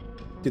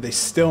 Do they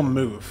still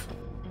move?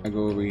 I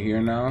go over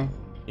here now.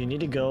 You need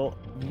to go.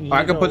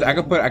 I could put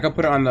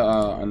it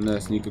on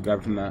this, and you could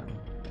grab from that.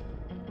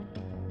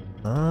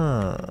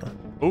 Ah.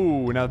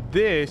 Ooh, now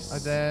this.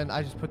 And then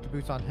I just put the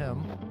boots on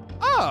him.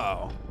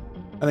 Oh.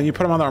 And then you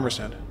put them on the armor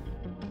stand.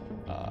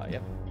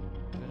 Yep.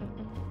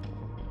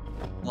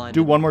 Blinded.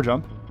 Do one more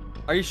jump.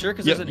 Are you sure?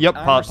 Because Yep.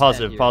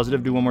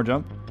 Positive. Do one more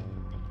jump.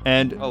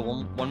 And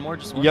one more,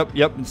 just one.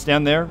 Yep. And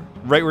stand there,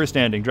 right where you're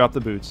standing. Drop the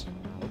boots.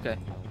 Okay.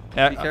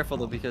 Be careful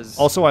though, because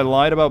also I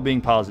lied about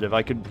being positive.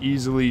 I could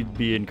easily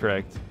be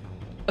incorrect.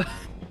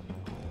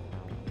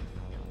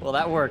 Well,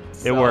 that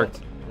worked. It worked.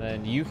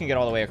 Then you can get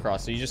all the way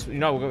across. So you just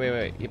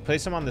wait. You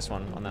place them on this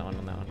one, on that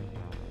one.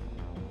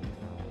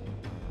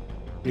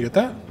 You get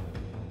that?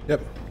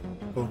 Yep.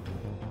 Cool.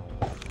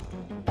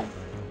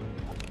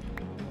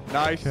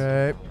 Nice.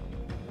 Okay.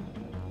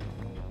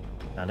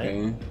 Got it.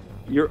 Okay.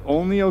 You're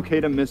only okay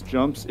to miss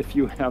jumps if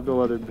you have the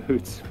leather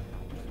boots.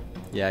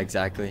 Yeah,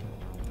 exactly.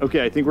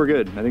 Okay, I think we're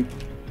good.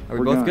 Are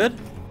we both good?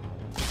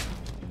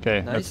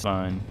 Okay, Nice. that's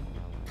fine.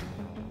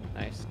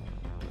 Nice.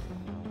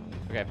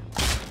 Okay.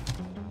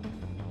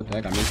 What the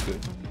heck? I missed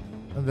it.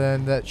 And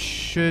then that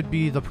should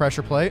be the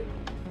pressure plate.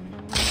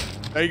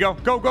 There you go.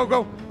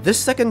 Go. This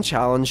second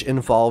challenge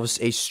involves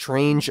a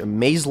strange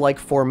maze-like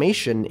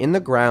formation in the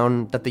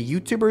ground that the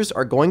YouTubers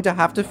are going to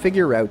have to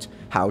figure out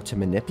how to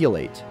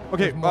manipulate.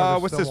 Okay,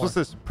 There's what's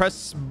this?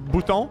 Press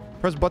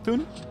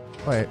button.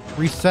 Wait,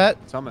 reset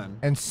Summon.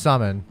 and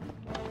summon.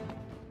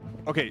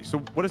 Okay, so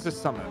what is this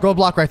summon? Gold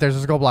block right there.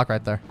 There's a gold block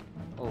right there.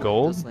 Oh,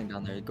 Gold? this thing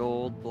down there.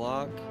 Gold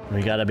block.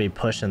 We gotta be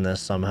pushing this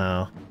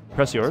somehow.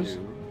 Press yours.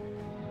 2.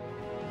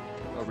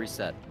 Oh,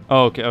 reset.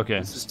 Oh, okay.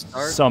 This is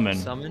start.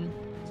 Summon.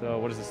 So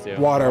what does this do?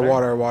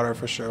 Water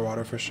for sure.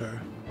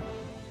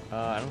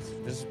 I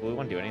don't. Does this blue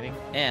one do anything?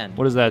 And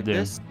What does that do?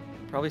 This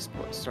probably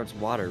starts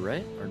water,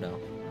 right? Or no?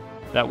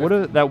 That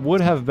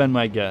would have been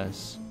my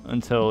guess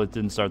until it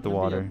didn't start the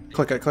water.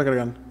 Click it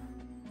again.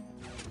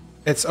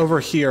 It's over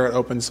here. It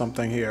opens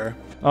something here.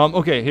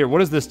 Okay, here. What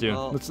does this do?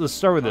 Well, let's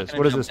start with this.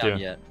 What does this do?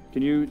 Yet.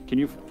 Can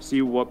you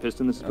see what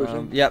piston this is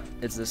pushing? Yep,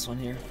 it's this one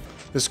here.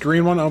 This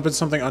green one opens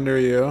something under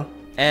you.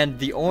 And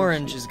the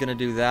orange is gonna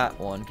do that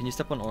one. Can you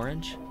step on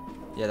orange?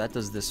 Yeah, that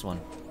does this one.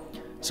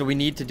 So we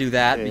need to do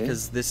that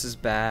because this is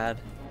bad.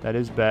 That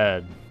is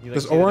bad.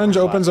 This orange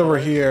opens over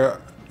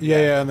here.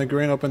 Yeah, and the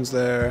green opens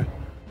there.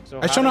 So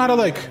I just don't know how to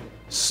like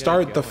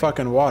start the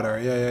fucking water.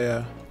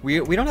 Yeah.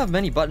 We don't have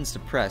many buttons to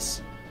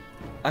press.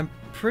 I'm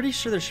pretty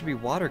sure there should be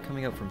water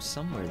coming out from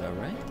somewhere though,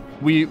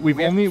 right? We've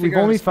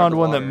only found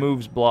one that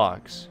moves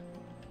blocks.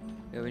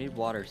 Yeah, we need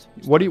water.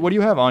 What do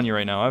you have on you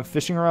right now? I have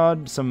fishing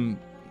rod, some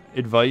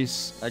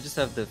advice. I just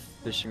have the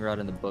fishing rod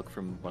in the book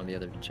from one of the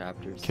other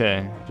chapters.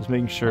 Okay, just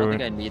making I sure. don't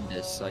think I need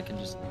this, so I can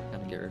just kind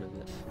of get rid of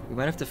it. We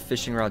might have to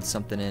fishing rod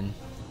something in.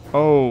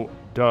 Oh,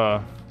 duh.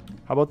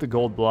 How about the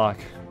gold block?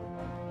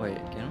 Wait,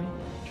 can we?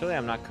 Actually,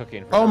 I'm not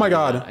cooking. Oh my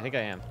god. I think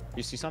I am.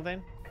 You see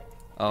something?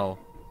 Oh.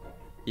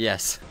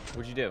 Yes.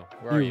 What'd you do?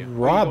 Where are you?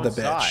 Robbed the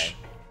bitch.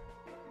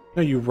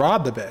 No, you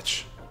robbed the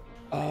bitch.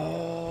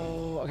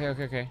 Oh.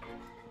 Okay.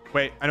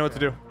 Wait, I know what to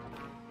do.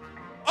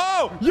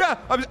 Oh yeah,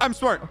 I'm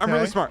smart. I'm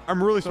really smart.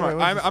 I'm really smart.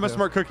 I'm a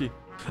smart cookie.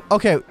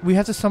 Okay, we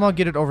have to somehow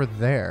get it over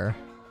there.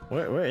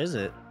 Where is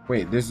it?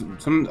 Wait, there's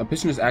a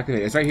piston is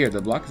activated. It's right here.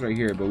 The block is right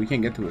here, but we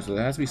can't get to it, so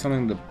there has to be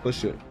something to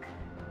push it.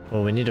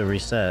 Well, we need to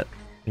reset.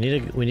 We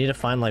need to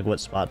find like what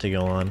spot to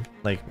go on.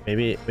 Like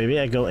maybe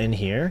I go in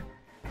here,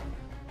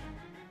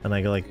 and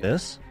I go like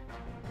this.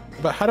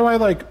 But how do I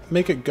like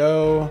make it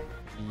go?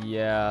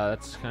 Yeah,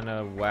 that's kind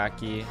of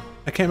wacky.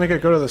 I can't make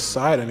it go to the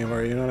side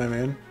anymore. You know what I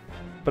mean?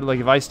 But like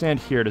if I stand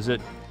here, does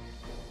it?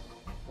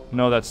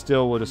 No, that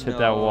still will just hit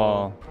that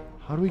wall.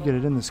 How do we get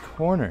it in this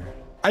corner?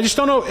 I just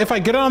don't know if I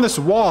get it on this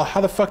wall.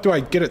 How the fuck do I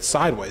get it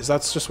sideways?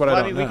 That's just what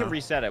I don't know. We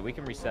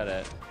can reset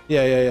it.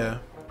 Yeah.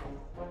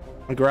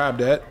 I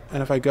grabbed it,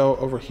 and if I go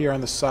over here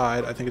on the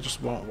side, I think it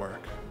just won't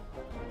work.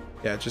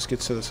 Yeah, it just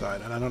gets to the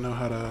side, and I don't know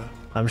how to...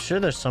 I'm sure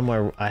there's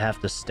somewhere I have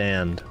to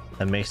stand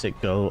that makes it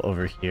go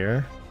over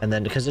here, and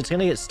then because it's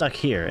gonna get stuck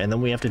here, and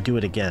then we have to do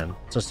it again.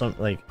 So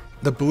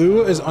The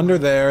blue is under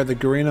there. The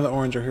green and the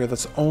orange are here.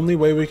 That's the only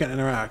way we can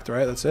interact,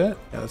 right? That's it?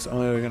 Yeah, that's the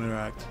only way we can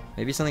interact.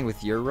 Maybe something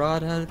with your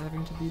rod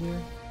having to be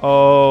there?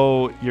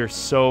 Oh, you're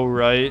so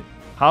right.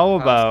 How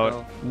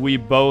about we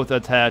both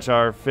attach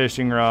our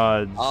fishing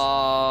rods?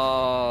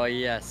 Oh,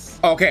 yes.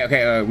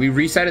 Okay, we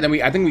reset it,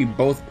 then I think we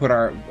both put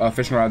our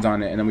fishing rods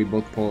on it, and then we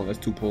both pull. That's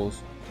 2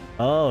 pulls.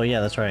 Oh, yeah,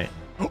 that's right.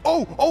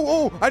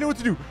 Oh, I know what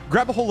to do.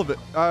 Grab a hold of it.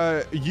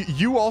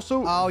 You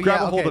also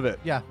grab a hold of it.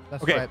 Yeah,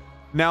 that's okay. right.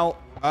 Now,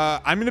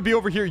 I'm going to be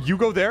over here. You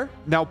go there.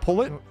 Now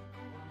pull it.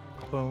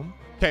 Boom.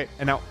 Okay,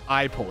 and now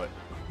I pull it.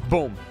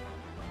 Boom.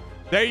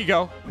 There you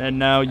go. And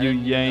now you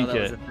yank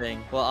that was it. a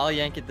thing. Well, I'll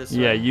yank it this way.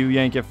 Yeah, you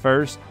yank it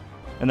first,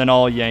 and then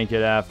I'll yank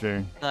it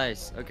after.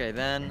 Nice. Okay,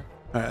 then.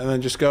 All right, and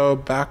then just go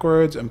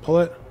backwards and pull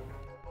it.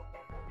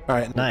 All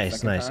right.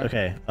 Nice.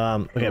 Okay.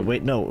 Okay.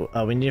 Wait. No.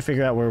 We need to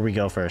figure out where we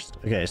go first.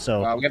 Okay.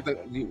 So we have to.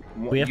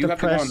 We have to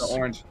press go on the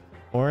orange.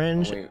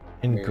 Orange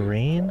and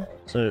green.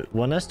 So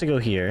one has to go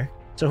here.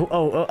 So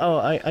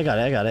I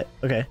got it.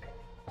 Okay.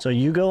 So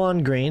you go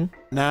on green.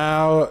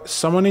 Now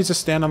someone needs to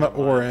stand on the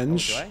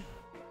orange.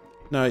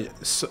 No.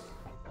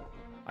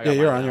 Yeah,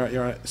 you're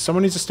on.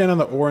 Someone needs to stand on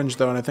the orange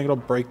though, and I think it'll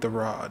break the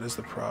rod. Is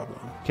the problem?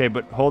 Okay,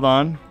 but hold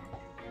on.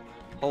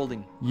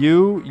 Holding.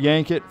 You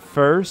yank it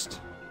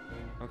first.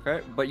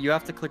 Okay, but you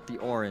have to click the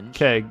orange.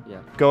 Okay.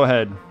 Yeah. Go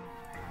ahead.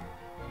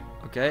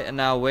 Okay, and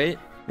now wait.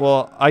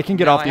 Well, I can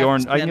get off the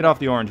orange. I can get off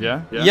the orange,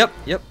 yeah?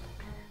 Yep.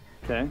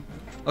 Okay.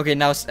 Okay,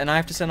 now and I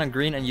have to stand on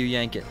green, and you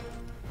yank it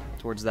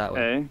towards that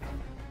way. Okay.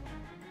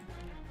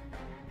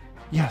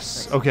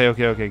 Yes. Nice. Okay.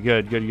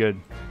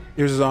 Good.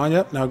 Yours is on.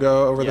 Yep. Now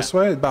go over this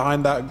way,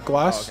 behind that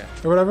glass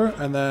or whatever,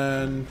 and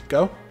then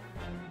go.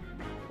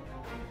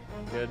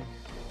 Good.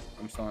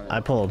 I'm still on it. I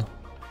pulled.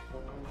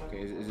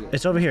 Okay, is it...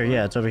 It's over here.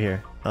 Yeah, it's over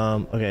here.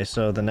 Okay,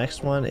 so the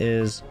next one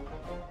is.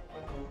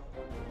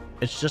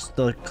 It's just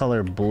the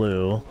color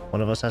blue.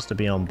 One of us has to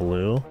be on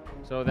blue.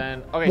 So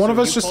then, okay. One of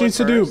us just needs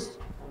to do.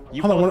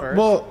 Hold on.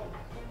 Well,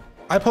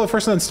 I pull it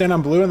first and then stand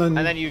on blue, and then.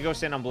 And then you go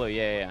stand on blue.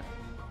 Yeah.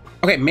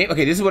 Okay,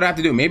 okay. This is what I have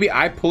to do. Maybe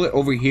I pull it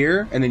over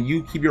here, and then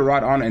you keep your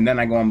rod on, and then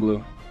I go on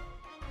blue.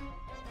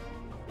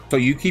 So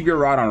you keep your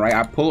rod on, right?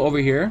 I pull over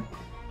here,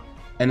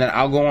 and then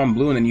I'll go on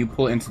blue, and then you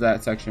pull into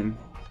that section.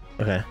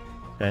 Okay.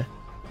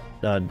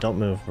 Don't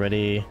move.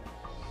 Ready.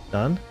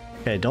 Done.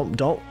 Okay.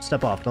 Don't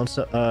step off. Don't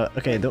step.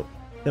 Okay.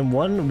 Then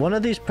one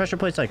of these pressure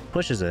plates like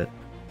pushes it.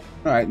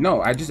 All right. No,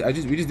 we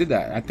just did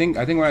that. I think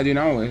what I do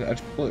now is I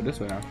just pull it this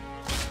way now.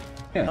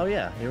 Yeah. Oh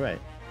yeah, you're right.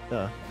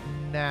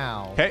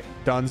 Now. Okay,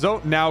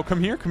 Dunzo. Now come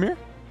here.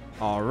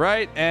 All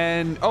right,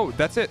 and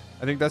that's it.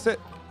 I think that's it.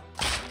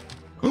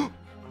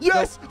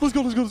 Yes! Let's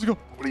go.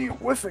 What are you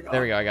whiffing on?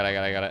 There we go. I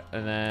got it.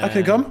 And then.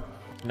 Okay, come.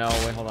 No,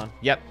 wait, hold on.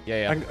 Yep.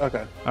 Yeah.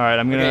 Okay. All right,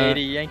 I'm gonna.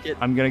 yank it.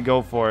 I'm gonna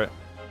go for it.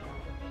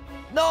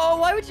 No,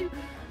 why would you?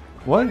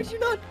 What? Why would you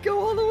not go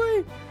all the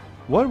way?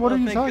 What are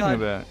you talking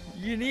about?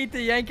 You need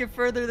to yank it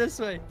further this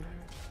way.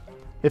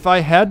 If I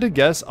had to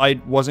guess, I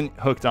wasn't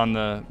hooked on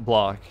the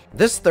block.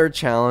 This third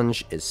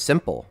challenge is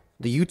simple.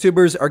 The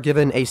YouTubers are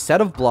given a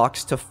set of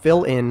blocks to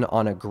fill in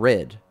on a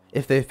grid.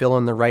 If they fill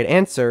in the right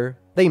answer,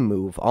 they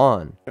move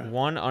on.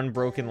 1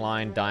 unbroken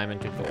line,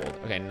 diamond to gold.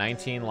 Okay,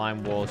 19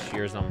 lime wool,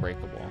 shears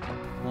unbreakable.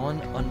 1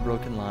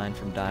 unbroken line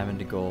from diamond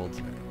to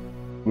gold.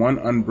 1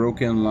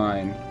 unbroken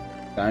line,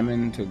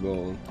 diamond to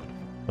gold.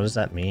 What does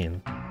that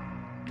mean?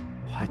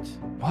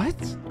 What?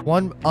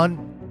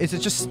 Is it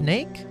just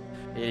snake?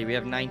 Hey, we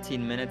have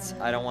 19 minutes.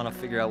 I don't want to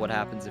figure out what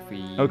happens if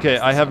we. Okay,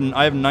 I have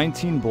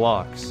 19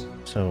 blocks.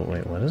 So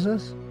wait, what is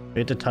this? We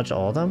have to touch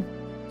all of them?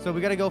 So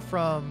we gotta go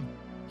from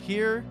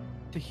here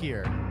to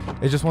here.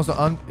 It just wants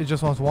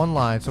one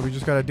line, so we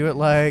just gotta do it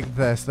like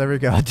this. There we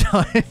go.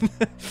 Done.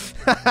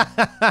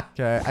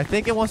 Okay, I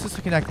think it wants us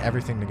to connect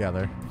everything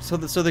together. So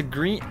the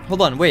green.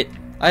 Hold on, wait.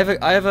 I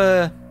have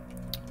a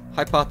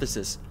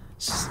hypothesis.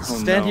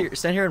 Stand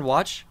here and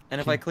watch. And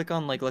if I click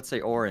on, like, let's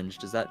say orange,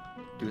 does that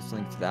do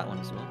something to that one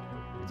as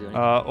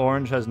well?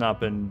 Orange has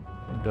not been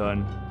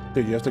done.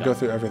 Dude, you have to go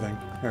through everything.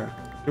 Here,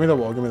 give me the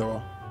wall.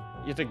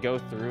 You have to go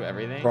through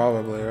everything?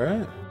 Probably,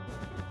 right?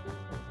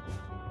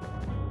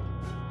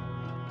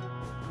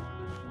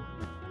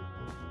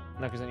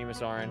 No, because then you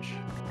miss orange.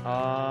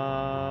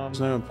 It's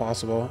not even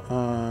possible.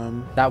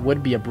 That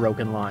would be a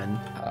broken line.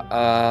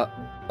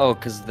 Oh,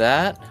 because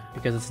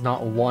it's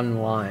not one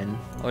line.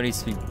 Oh, it needs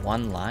to be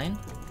one line?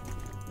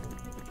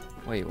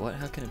 Wait, what?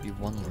 How can it be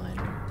one line?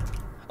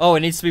 Oh, it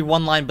needs to be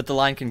one line, but the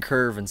line can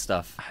curve and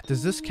stuff.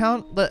 Does this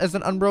count as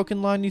an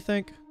unbroken line, you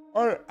think?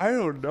 I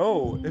don't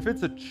know. If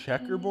it's a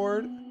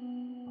checkerboard,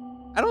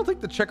 I don't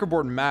think the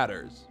checkerboard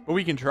matters, but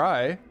we can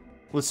try.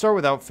 Let's start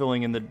without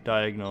filling in the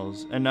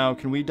diagonals. And now,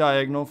 can we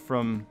diagonal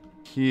from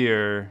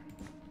here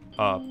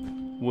up?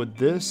 Would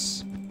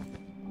this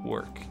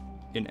work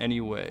in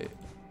any way,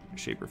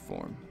 shape, or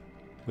form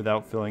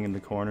without filling in the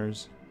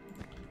corners?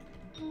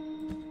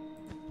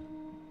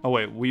 Oh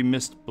wait, we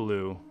missed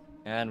blue.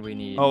 And we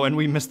need... Oh, and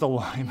we missed the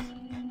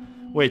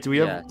lime. Wait, do we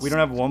have... We don't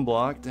have one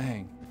block?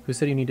 Dang. Who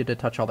said you needed to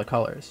touch all the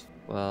colors?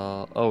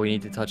 Well, we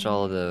need to touch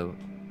all of the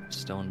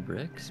stone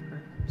bricks,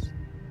 perhaps?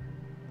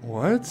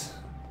 What?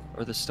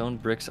 Or the stone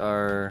bricks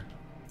are...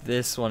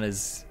 This one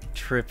is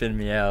tripping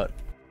me out.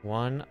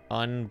 One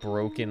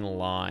unbroken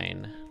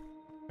line.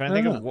 I'm trying to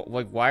think of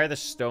like why are the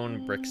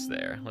stone bricks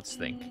there? Let's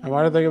think. And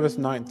why did they give us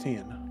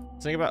 19?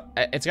 Let's think about.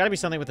 It's got to be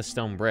something with a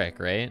stone brick,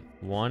 right?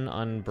 One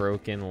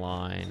unbroken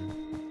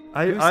line.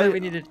 I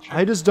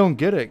just don't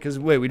get it. Cause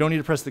wait, we don't need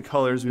to press the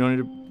colors. We don't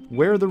need to.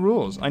 Where are the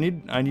rules? I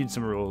need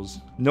some rules.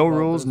 No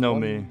rules, no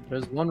me.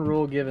 There's one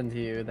rule given to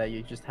you that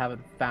you just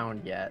haven't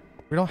found yet.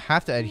 We don't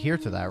have to adhere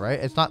to that, right?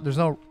 It's not. There's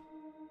no.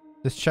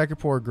 This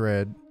checkerboard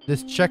grid.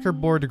 This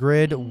checkerboard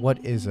grid.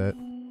 What is it?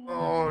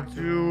 Oh,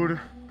 dude.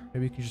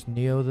 Maybe you can just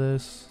Neo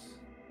this.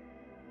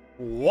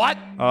 What?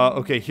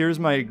 Okay, here's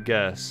my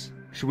guess.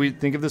 Should we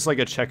think of this like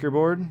a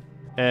checkerboard?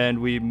 And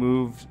we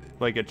move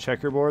like a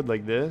checkerboard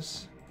like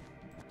this?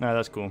 Nah,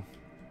 that's cool.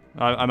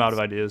 I'm out of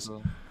ideas.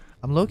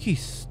 I'm low-key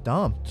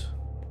stumped.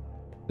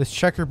 This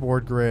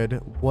checkerboard grid,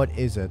 what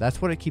is it?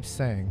 That's what it keeps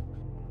saying.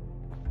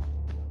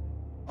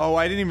 Oh,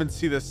 I didn't even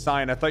see this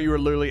sign. I thought you were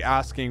literally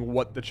asking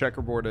what the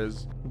checkerboard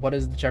is. What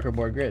is the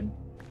checkerboard grid?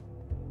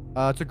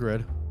 It's a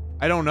grid.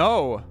 I don't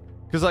know.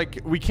 Because, like,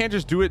 we can't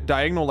just do it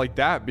diagonal like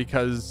that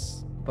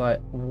because...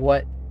 But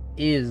what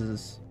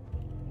is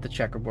the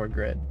checkerboard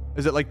grid?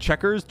 Is it like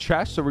checkers?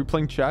 Chess? Are we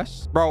playing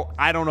chess? Bro,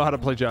 I don't know how to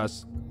play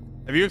chess.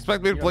 If you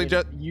expect me to play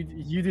chess... You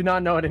do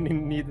not know it and you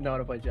need to know how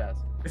to play chess.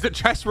 Is it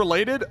chess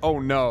related? Oh,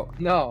 no.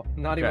 No,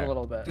 not even a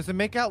little bit. Does it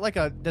make out like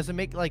a... Does it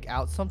make like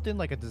out something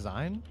like a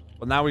design?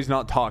 Well, now he's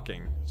not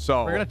talking.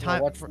 So... We're gonna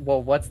time...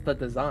 What's the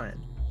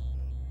design?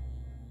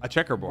 A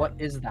checkerboard. What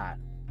is that?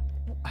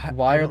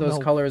 Why are those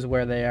colors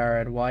where they are,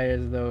 and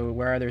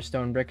where are there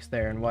stone bricks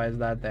there, and why is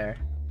that there?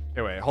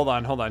 Okay, wait, hold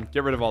on.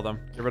 Get rid of all them.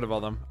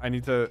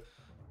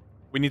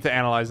 We need to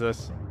analyze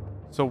this.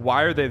 So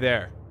why are they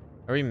there?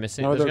 Are we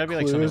missing? No, There's gotta be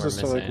like something we're clues as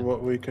to, missing. like,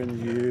 what we can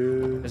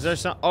use. Is there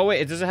some? Oh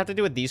wait, does it have to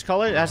do with these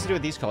colors? It has to do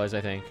with these colors,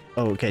 I think.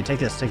 Oh, okay, take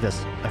this.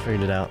 I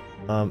figured it out.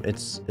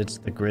 It's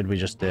the grid we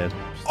just did.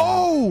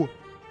 Oh!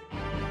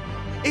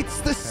 It's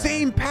the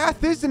same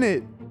path, isn't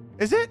it?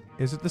 Is it?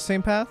 Is it the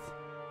same path?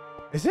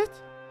 Is it?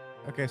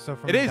 Okay, so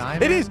from It is.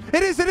 diamond... It is.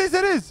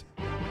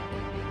 Okay.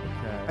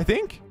 I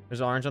think. There's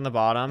orange on the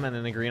bottom and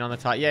then the green on the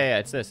top. Yeah,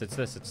 it's this.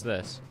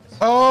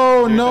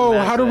 Oh Here's no! the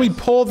map How do we this.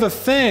 pull the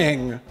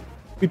thing?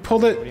 We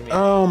pulled it. do you mean?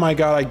 Oh my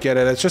god, I get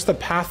it. It's just the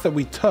path that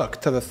we took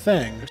to the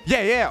thing.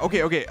 Yeah.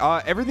 Okay.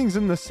 Everything's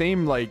in the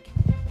same, like...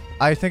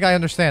 I think I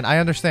understand.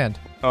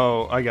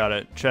 Oh, I got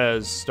it.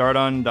 Chaz, start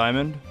on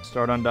diamond.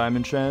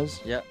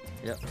 Chaz. Yep.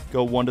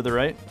 Go one to the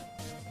right.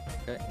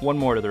 Okay. One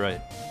more to the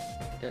right.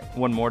 Okay.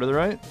 One more to the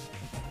right.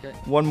 Okay.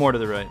 One more to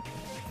the right.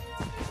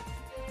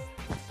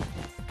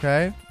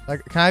 Okay.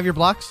 Like, can I have your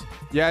blocks?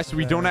 Yeah, so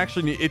we don't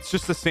actually need... It's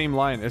just the same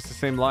line. It's the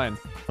same line.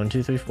 1,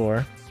 2, 3,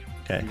 4.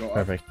 Okay, Go up.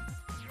 perfect.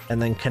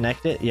 And then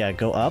connect it. Yeah,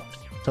 go up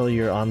till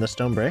you're on the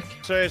stone brick.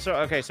 So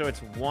okay, so it's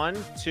 1,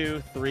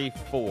 2, 3,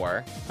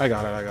 4. I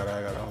got it. Hold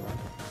on.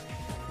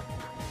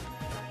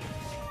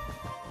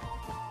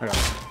 I got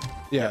it.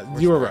 Yeah,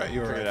 you were right.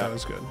 That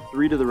was good.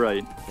 3 to the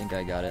right. I think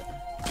I got it.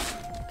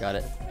 Got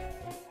it.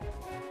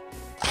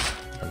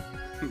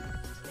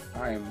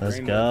 I am Let's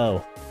brain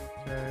go.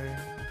 Okay.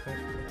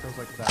 It goes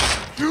like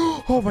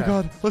that. Oh my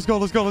god. Let's go.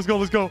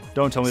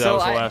 Don't tell me that So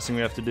was the last thing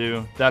we have to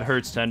do. That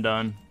hurts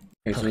Tendon.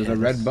 Okay, so there's a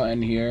red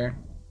button here.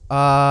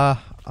 I'll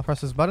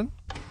press this button.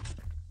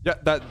 Yeah,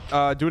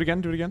 that... do it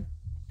again.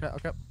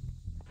 Okay.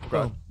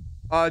 Boom.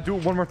 Do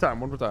it one more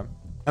time.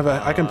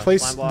 I can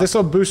place. slime block. This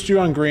will boost you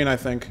on green, I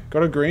think.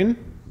 Go to green.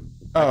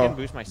 I Oh, can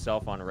boost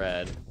myself on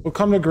red. well,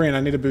 come to green. I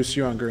need to boost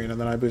you on green, and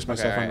then I boost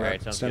myself on red.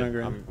 Alright, sounds Stand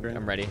good. on green.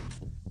 I'm ready.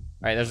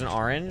 Alright, there's an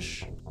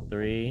orange.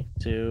 3,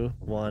 2,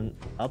 1,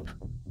 up.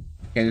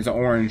 Okay, there's an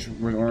orange.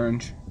 Where's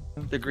orange?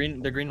 The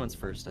green one's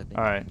first, I think.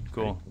 All right,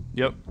 cool.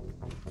 Yep.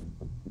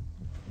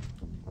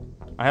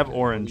 I have What do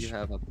orange. you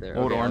have up there?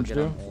 What would Okay, I'll orange get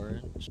do? on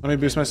orange. Let me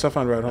boost myself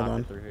on red. Hold Knock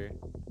on. it through here.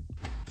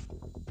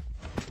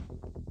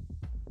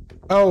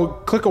 Oh,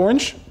 click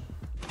orange.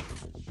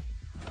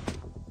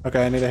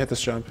 Okay, I need to hit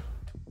this jump.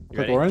 Click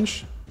ready?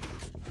 orange.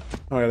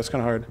 Oh yeah, that's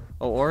kind of hard.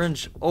 Oh,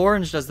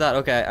 orange does that.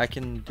 Okay, I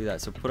can do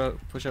that. So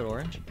push out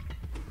orange.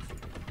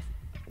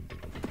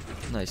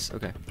 Nice.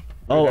 Okay.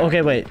 Oh,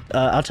 okay, wait.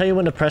 I'll tell you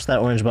when to press that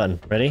orange button.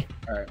 Ready?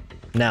 Alright.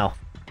 Now.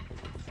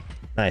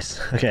 Nice.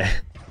 Okay.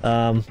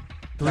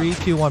 3,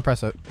 2, 1,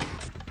 press it.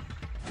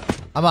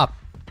 I'm up.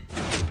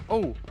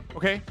 Oh,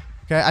 okay.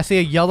 Okay, I see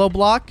a yellow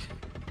block.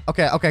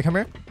 Okay, come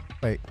here.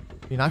 Wait,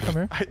 you not come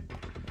here?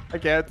 I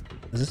can't.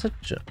 Is this a...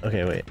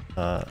 Okay, wait.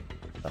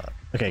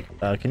 Okay,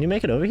 can you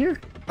make it over here?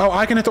 Oh,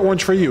 I can hit the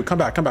orange for you. Come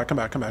back. I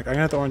can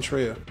hit the orange for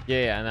you.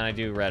 Yeah, and then I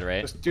do red,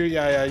 right? Just do,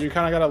 yeah. You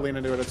kind of gotta lean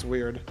into it. It's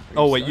weird.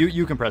 Oh wait,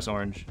 you can press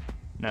orange.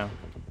 Now.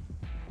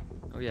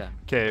 Oh yeah.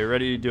 Okay,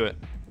 ready? Do it.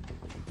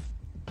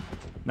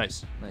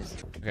 Nice. Nice.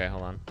 Okay,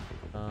 hold on.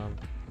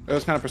 It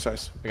was kind of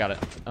precise. I got it.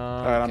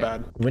 All right, I'm okay.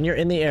 bad. When you're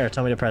in the air,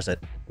 tell me to press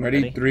it.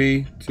 Ready?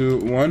 3, 2,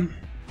 1.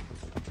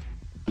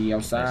 Be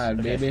outside,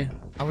 Okay. baby.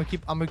 I'm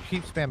gonna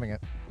keep spamming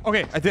it.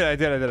 Okay, I did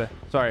it.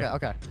 Sorry.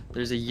 Okay.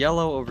 There's a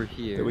yellow over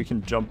here. Okay, we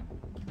can jump.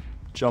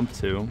 jump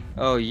to.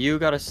 Oh, you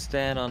gotta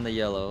stand on the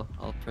yellow.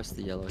 I'll press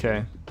the yellow.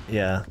 Okay.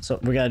 Yeah, so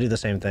we gotta do the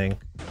same thing.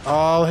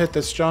 I'll hit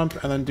this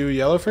jump and then do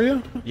yellow for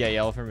you. Yeah,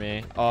 yellow for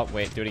me. Oh,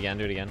 wait, do it again,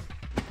 do it again.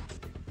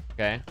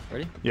 Okay.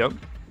 Ready? Yep.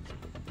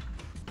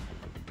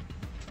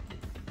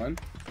 One.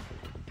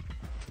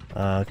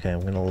 Okay,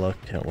 I'm gonna look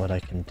at what I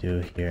can do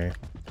here.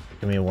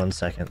 Give me 1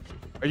 second.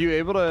 Are you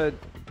able to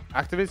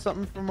activate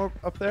something from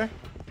up there?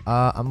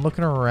 I'm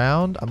looking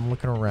around. I'm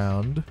looking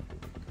around.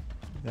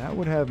 That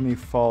would have me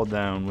fall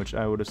down, which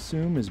I would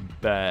assume is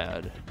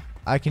bad.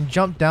 I can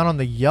jump down on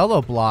the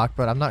yellow block,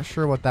 but I'm not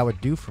sure what that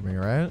would do for me,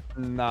 right?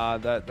 Nah,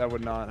 that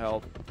would not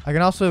help. I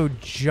can also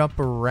jump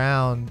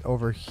around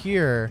over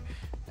here,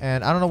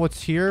 and I don't know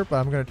what's here, but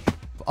I'm gonna...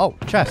 Oh,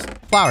 chest.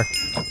 Flower.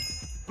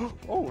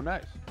 Oh,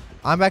 nice.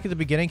 I'm back at the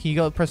beginning. Can you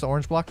go press the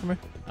orange block for me?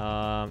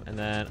 And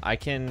then I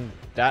can...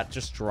 That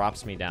just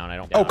drops me down. I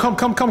don't... Oh,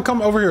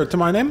 come over here to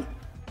my name.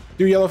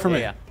 Do yellow for me.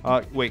 Yeah.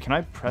 Wait, can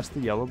I press the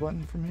yellow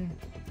button from here?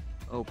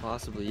 Oh,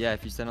 possibly. Yeah,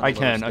 if you stand on the I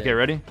can. Okay,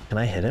 ready? Can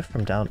I hit it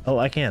from down? Oh,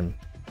 I can.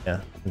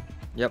 Yeah.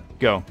 Yep.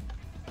 Go.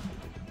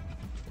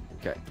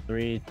 Okay.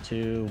 3,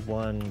 2,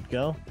 1,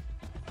 go.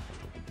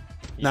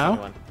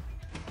 Now?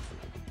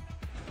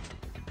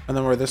 And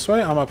then we're this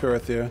way. I'm up here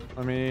with you.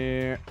 Let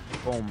me...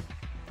 Boom.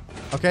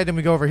 Okay, then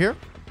we go over here.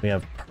 We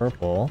have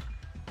purple.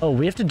 Oh,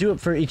 we have to do it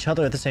for each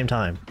other at the same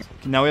time.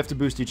 Now we have to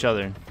boost each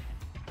other.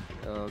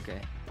 Okay.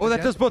 Oh,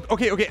 that does both.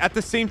 Okay, at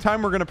the same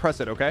time, we're going to press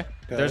it, okay?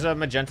 There's a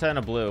magenta and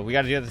a blue. We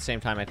got to do it at the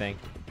same time, I think.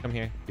 Come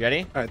here. You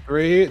ready? All right,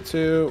 3,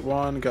 2,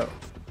 1, go.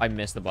 I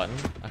missed the button.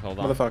 Hold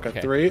on. Motherfucker.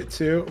 Okay. 3,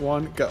 2,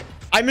 1, go.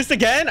 I missed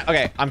again?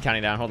 Okay, I'm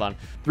counting down. Hold on.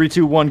 3,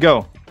 2, 1,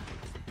 go.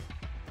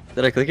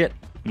 Did I click it?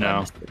 No. I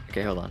missed it.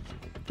 Okay, hold on.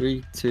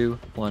 3, 2,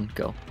 1,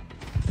 go.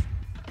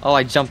 Oh,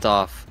 I jumped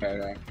off.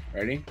 Okay,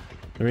 ready?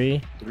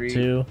 3,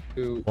 2,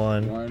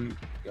 1. 1,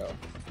 go.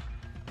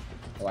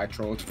 Oh, I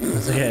trolled.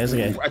 It's okay, it's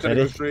okay. I tried to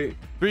go straight.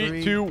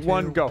 3, 2,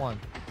 1, go.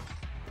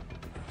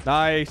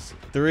 Nice.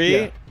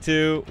 3,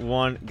 2,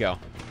 1, go.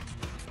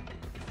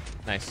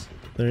 Nice.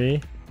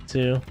 3,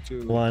 2,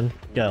 1,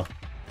 go.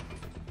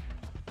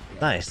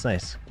 Nice.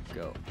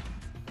 Go.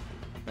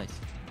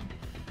 Nice.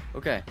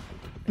 Okay.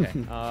 Okay.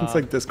 It's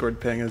like Discord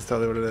ping is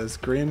totally what it is.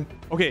 Green.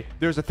 Okay,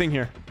 there's a thing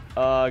here.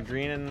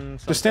 Green and...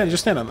 Just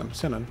stand on them.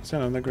 Stand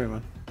on the green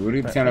one. Would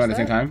we stand up at the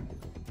same time?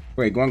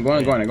 Wait, go on.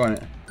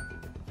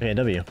 Okay,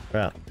 W. We're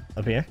out.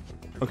 Up here.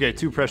 Okay,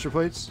 2 pressure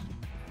plates.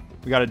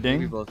 We got a We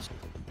ding. both.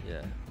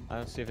 Yeah.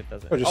 Let's see if it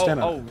does it. Bro, just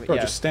stand on it. Bro,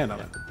 just stand on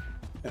it.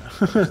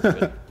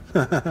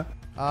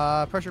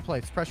 Yeah. Pressure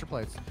plates.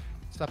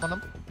 Step on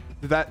them.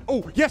 Did that...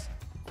 Oh, yes!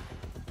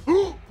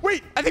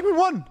 Wait, I think we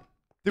won!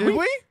 Did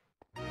we?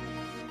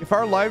 If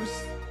our lives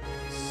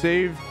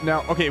saved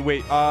now... Okay,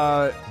 wait,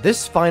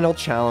 This final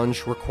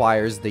challenge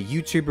requires the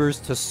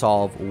YouTubers to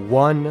solve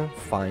one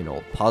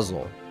final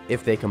puzzle.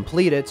 If they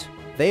complete it,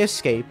 they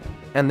escape,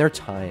 and their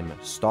time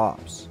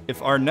stops.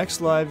 If our next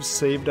lives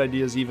saved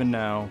ideas even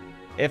now.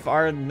 If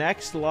our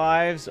next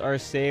lives are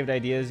saved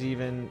ideas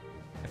even...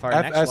 If our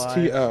next lives...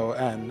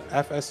 FSTON.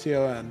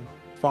 FSTON.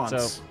 Fonts.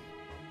 So,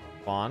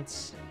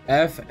 fonts.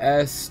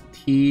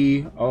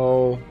 FSTON.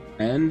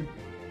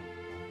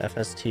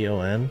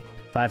 FSTON.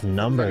 5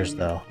 numbers,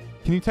 though.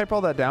 can you type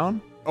all that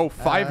down? Oh,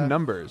 5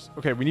 numbers.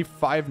 Okay, we need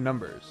 5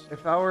 numbers.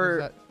 If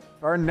our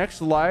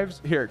next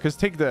lives... Here, because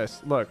take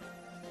this. Look.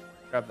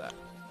 Grab that.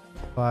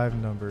 5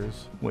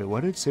 numbers. Wait,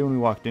 what did it say when we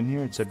walked in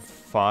here? It said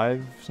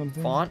 5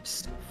 something?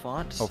 Fonts.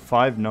 Oh,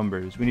 5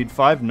 numbers. We need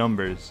 5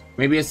 numbers.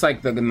 Maybe it's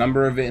like the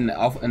number of it in the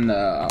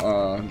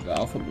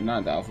alphabet,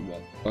 not the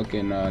alphabet.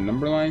 Fucking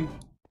number line.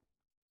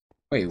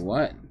 Wait,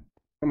 what?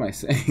 What am I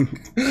saying?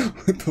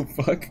 What the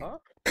fuck? Huh?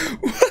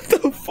 What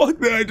the fuck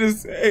did I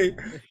just say?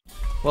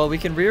 Well, we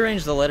can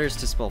rearrange the letters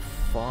to spell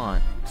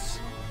font.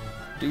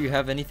 Do you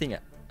have anything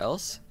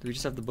else? Do we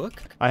just have the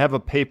book? I have a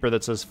paper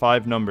that says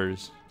 5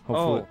 numbers.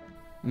 Hopefully. Oh,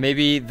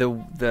 maybe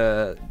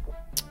the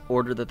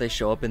order that they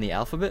show up in the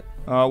alphabet?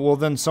 Well,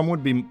 then some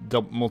would be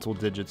multiple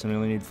digits, and we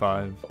only need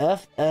 5.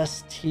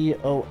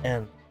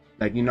 FSTON.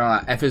 Like, you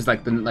know, F is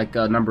like the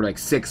number like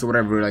 6 or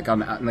whatever, like on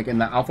the, like in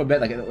the alphabet,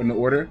 like in the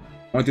order.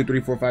 1, 2,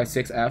 3, 4, 5,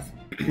 6 F.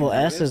 Well,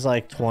 S is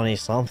like 20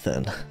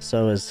 something.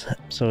 So is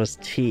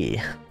T.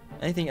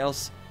 Anything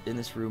else in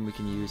this room we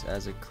can use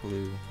as a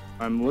clue?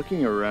 I'm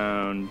looking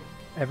around.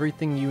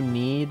 Everything you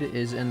need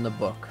is in the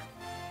book.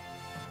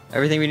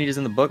 Everything we need is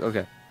in the book?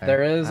 Okay.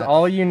 There is.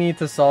 All you need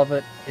to solve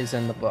it is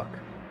in the book.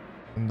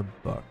 In the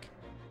book.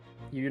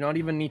 You don't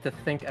even need to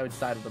think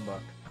outside of the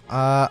book.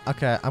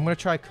 Okay. I'm gonna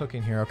try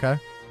cooking here, okay?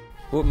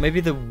 Well,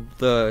 maybe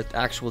the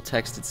actual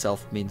text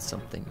itself means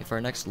something. If our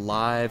next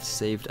live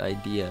saved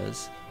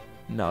ideas...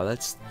 No,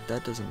 that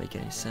doesn't make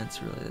any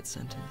sense, really, that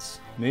sentence.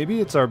 Maybe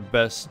it's our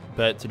best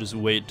bet to just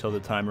wait till the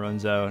time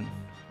runs out.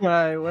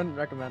 I wouldn't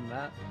recommend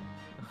that.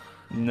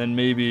 And then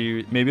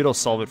maybe it'll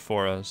solve it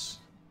for us.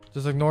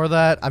 Just ignore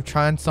that. I'm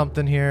trying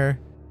something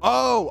here.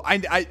 Oh,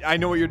 I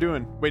know what you're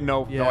doing. Wait,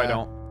 no, no, I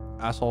don't.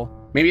 Asshole.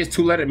 Maybe it's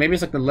 2 letters. Maybe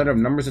it's like the letter of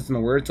numbers that's in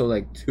the word. So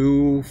like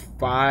 2,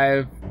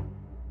 5,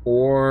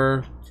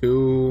 4,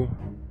 2,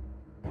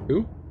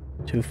 2.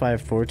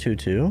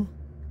 25422?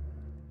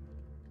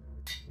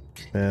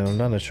 Man, I'm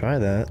gonna try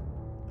that.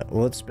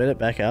 Will it spit it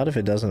back out if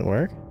it doesn't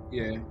work?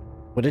 Yeah.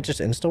 Would it just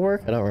insta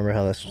work? I don't remember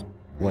how this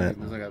went.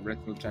 There's like a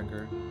redfield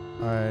checker.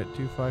 Alright,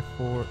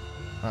 254.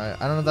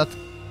 Alright, I don't know if that's...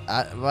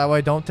 by the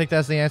way, don't take that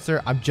as the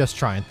answer. I'm just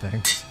trying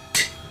things.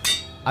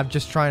 I'm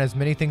just trying as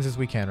many things as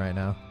we can right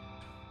now.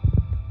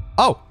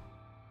 Oh!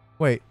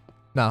 Wait.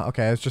 No,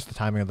 okay, it's just the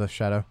timing of the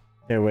shadow.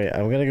 Here, wait,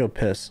 I'm gonna go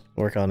piss.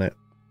 Work on it.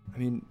 I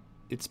mean,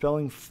 it's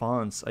spelling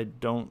fonts. I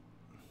don't...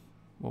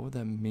 What would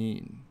that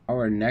mean?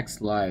 Our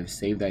next live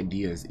saved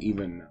ideas,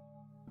 even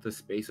the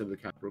space of the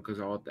capital, because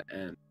all at the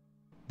end.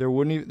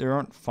 There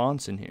aren't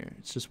fonts in here.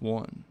 It's just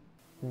one.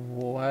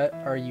 What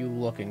are you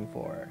looking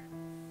for?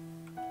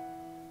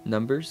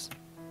 Numbers?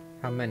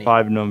 How many?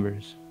 5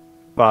 numbers.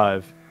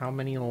 5. How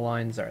many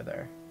lines are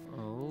there?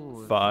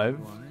 Oh, 5.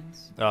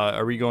 lines?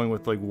 Are we going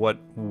with like what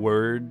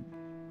word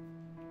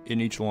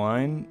in each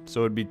line?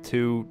 So it'd be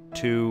 2,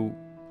 2,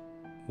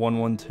 1,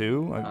 1,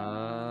 2.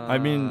 I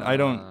mean, I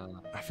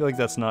feel like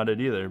that's not it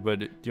either. But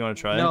do you want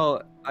to try it?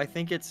 No, I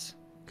think it's.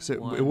 Because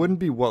it wouldn't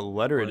be what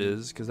letter it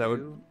is. Because that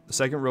would the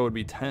second row would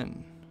be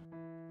 10.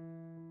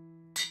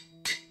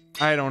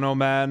 I don't know,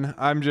 man.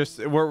 I'm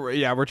just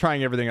we're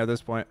trying everything at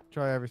this point.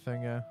 Try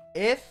everything, yeah.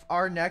 If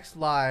our next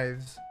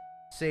lives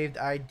saved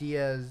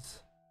ideas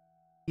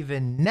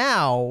even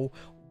now,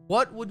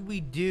 what would we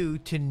do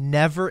to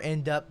never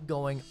end up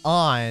going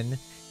on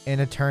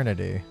in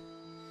eternity?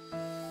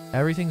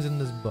 Everything's in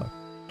this book.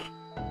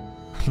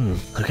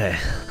 Okay.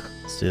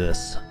 Let's do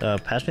this.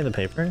 Pass me the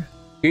paper.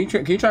 Can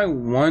you try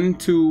 1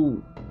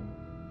 2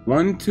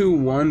 1 2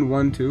 1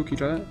 1 2? Can you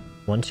try that?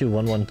 1 2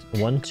 1 1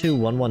 1 2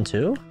 1 1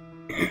 2.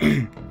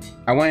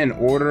 I went in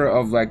order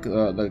of like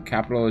the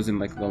capital is in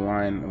like the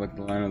line of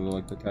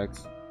the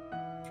text.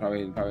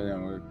 Probably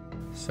didn't work.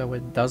 So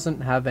it doesn't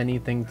have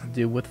anything to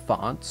do with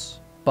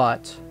fonts,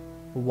 but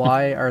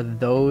why are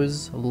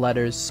those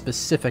letters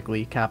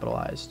specifically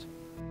capitalized?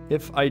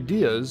 If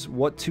ideas,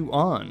 what to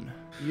on?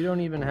 You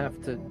don't even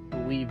have to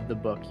leave the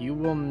book. You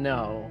will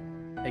know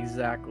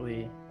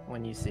exactly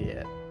when you see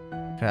it.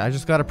 Okay, I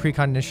just got a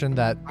precognition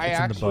that it's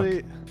in the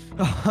book.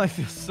 I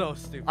feel so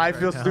stupid. I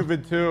feel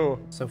stupid too.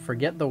 So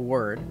forget the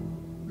word.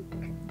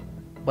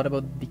 What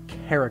about the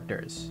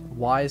characters?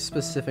 Why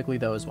specifically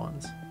those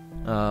ones?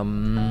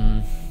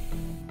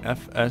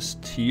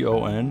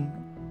 FSTON.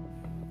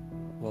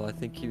 Well, I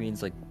think he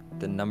means like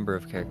the number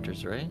of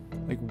characters, right?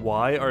 Like,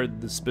 why are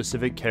the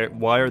specific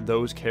why are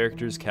those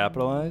characters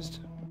capitalized?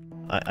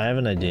 I have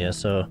an idea.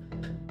 So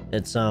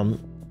it's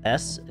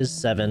S is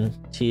 7,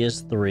 T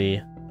is 3,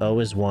 O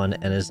is 1,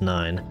 N is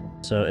 9.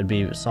 So it'd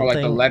be something. Oh,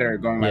 like the letter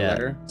going by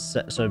letter.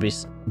 So it'd be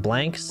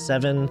blank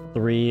 7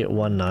 3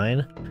 1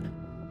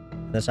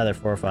 9. That's either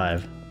 4 or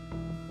 5.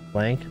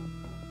 Blank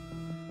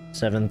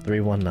 7 3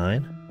 1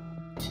 9.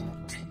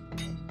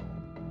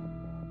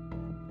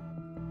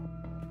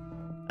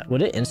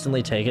 Would it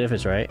instantly take it if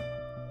it's right?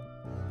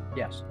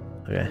 Yes.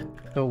 Okay.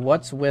 So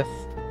what's with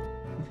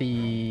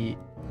the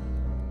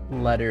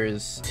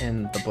letters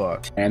in the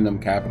book? Random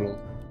capitals.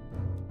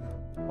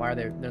 Why are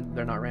they're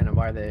not random?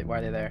 Why are they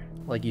there?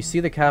 Like, you see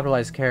the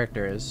capitalized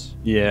characters.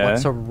 Yeah.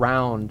 What's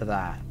around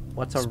that?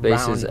 What's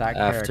Spaces around that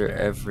after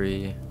character?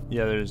 every.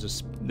 Yeah, there's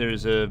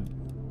a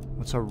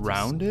what's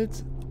around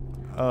it?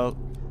 A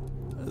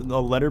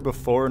letter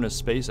before and a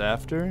space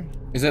after.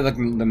 Is it like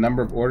the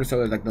number of orders?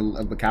 So it's like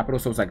the capital.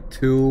 So it's like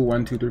 2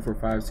 1 2 3 4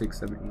 5 6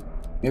 7 8.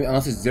 Maybe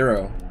unless it's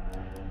 0.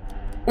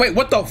 Wait,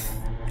 what the?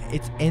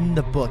 It's in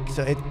the book,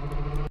 so it.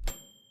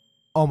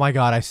 Oh my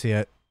god, I see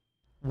it.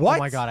 What? Oh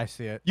my god, I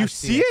see it. You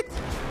see it?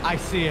 I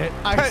see it.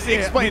 I see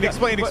it.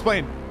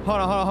 Explain.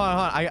 Hold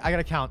on. I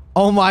gotta count.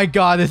 Oh my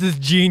god, this is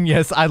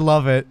genius. I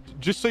love it.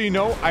 Just so you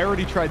know, I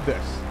already tried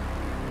this.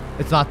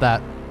 It's not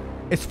that.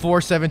 It's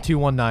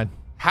 47219.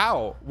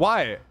 How?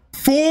 Why?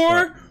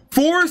 4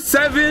 4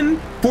 7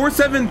 4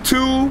 7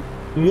 2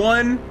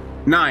 1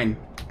 9.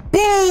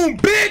 Boom,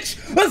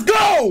 bitch! Let's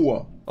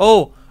go!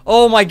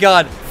 Oh my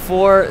god.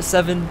 4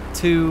 7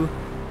 2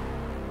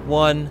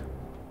 1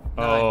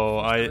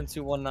 Oh, 7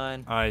 2 1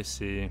 9. I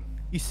see.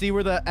 You see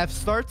where the F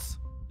starts?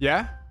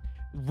 Yeah?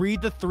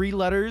 Read the 3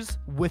 letters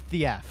with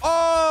the F.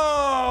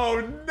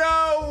 Oh,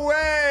 no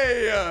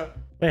way!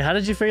 Wait, how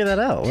did you figure that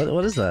out?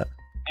 What is that?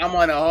 I'm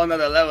on a whole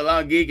nother level.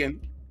 I'm geeking.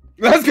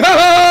 Let's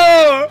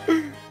go!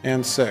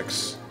 And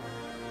 6.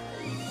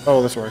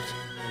 Oh, this worked.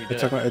 It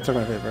took my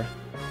paper.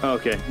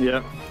 Okay,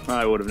 yeah.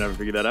 I would have never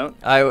figured that out.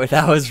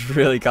 That was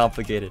really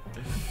complicated.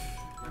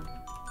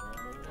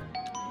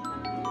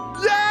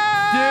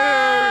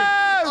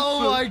 Yes!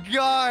 Oh my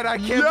god, I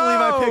can't believe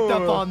I picked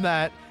up on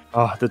that.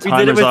 Oh, the We timer's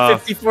did it with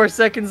off. 54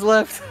 seconds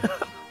left.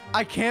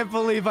 I can't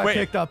believe I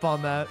picked up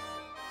on that.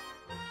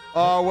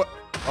 What?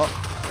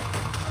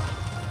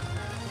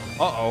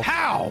 Uh-oh.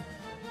 How?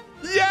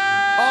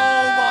 Yeah!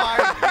 Oh my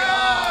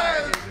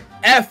god!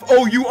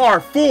 FOUR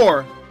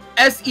 4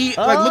 SE.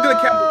 Like, look at the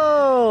capital.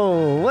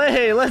 Oh,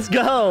 wait, let's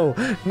go.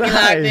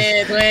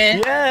 Nice.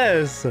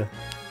 Yes.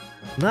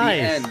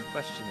 Nice. end.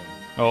 Questioning.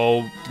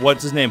 Oh,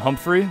 what's his name?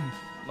 Humphrey?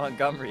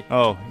 Montgomery.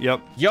 Oh,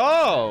 yep.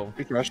 Yo!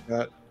 We crushed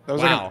that. That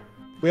was Wow.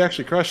 we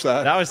actually crushed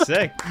that. That was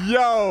sick.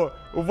 Yo,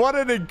 what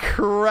an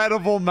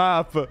incredible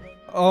map.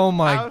 Oh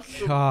my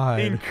Absolute god.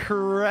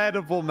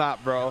 Incredible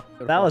map, bro.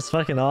 That was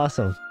fucking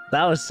awesome.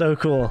 That was so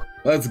cool.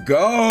 Let's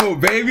go,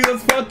 baby.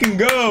 Let's fucking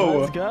go.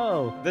 Let's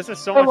go. This was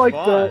so much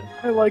fun.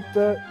 I like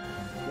that.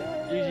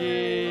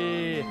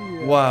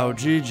 GG. Wow,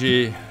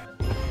 GG.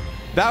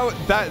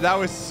 That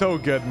was so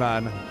good,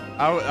 man.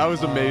 That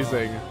was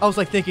amazing. I was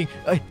like thinking,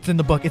 it's in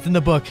the book, it's in the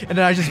book, and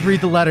then I just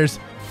read the letters.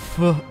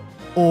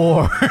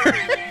 Or.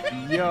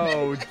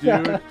 Yo,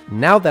 dude.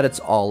 Now that it's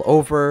all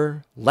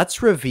over,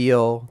 let's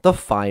reveal the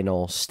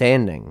final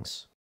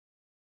standings.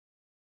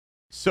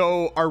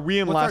 So, are we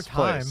in What's our last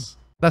time? place?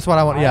 That's what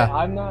I want. Yeah.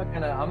 I'm not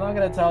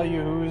gonna tell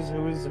you who's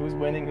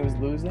winning, who's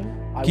losing.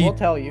 I Can you- will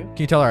tell you. Can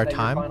you tell our that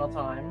time? Your final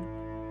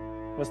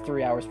time was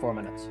 3 hours 4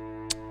 minutes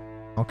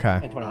Okay.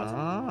 and 20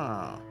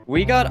 minutes.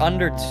 We got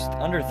under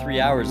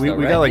 3 hours. We though,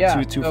 got right? like Yeah,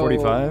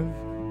 2:45.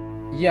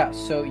 Yeah,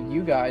 so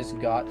you guys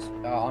got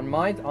on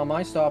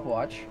my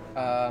stopwatch.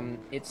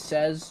 It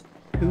says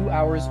 2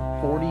 hours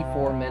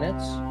 44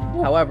 minutes.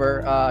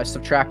 However,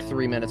 subtract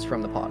 3 minutes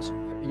from the pause.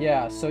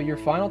 Yeah, so your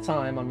final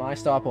time on my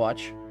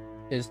stopwatch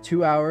is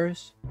 2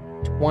 hours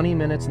 20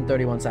 minutes and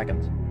 31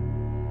 seconds.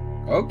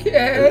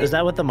 Okay. Is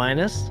that with the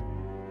minus?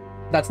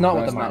 That's not No,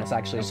 with it's the not. minus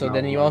actually. That's So not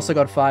then with you the also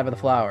got 5 of the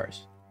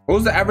flowers. What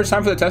was the average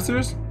time for the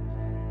testers?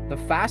 The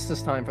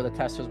fastest time for the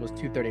testers was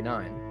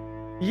 2:39.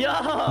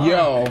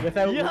 Yo.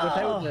 Without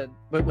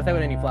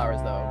any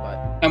flowers though,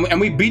 but. And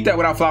we beat that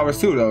without flowers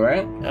too, though,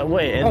 right?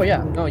 Wait. Oh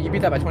yeah, no, you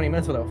beat that by 20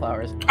 minutes without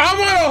flowers. I'm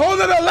on a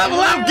whole other level.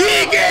 I'm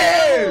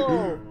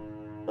geeking.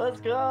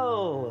 Let's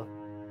go.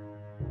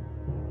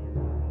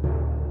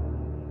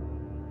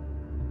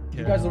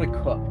 You guys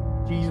literally cook.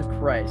 Jesus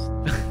Christ.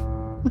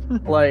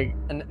 Like,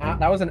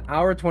 that was an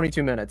hour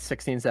 22 minutes,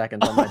 16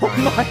 seconds on my time.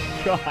 Oh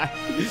my god.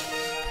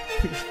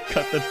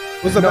 Cut the.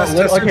 Was the best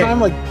tester time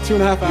like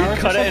 2.5 hours?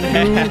 Cut it in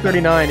half.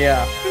 2:39,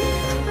 yeah.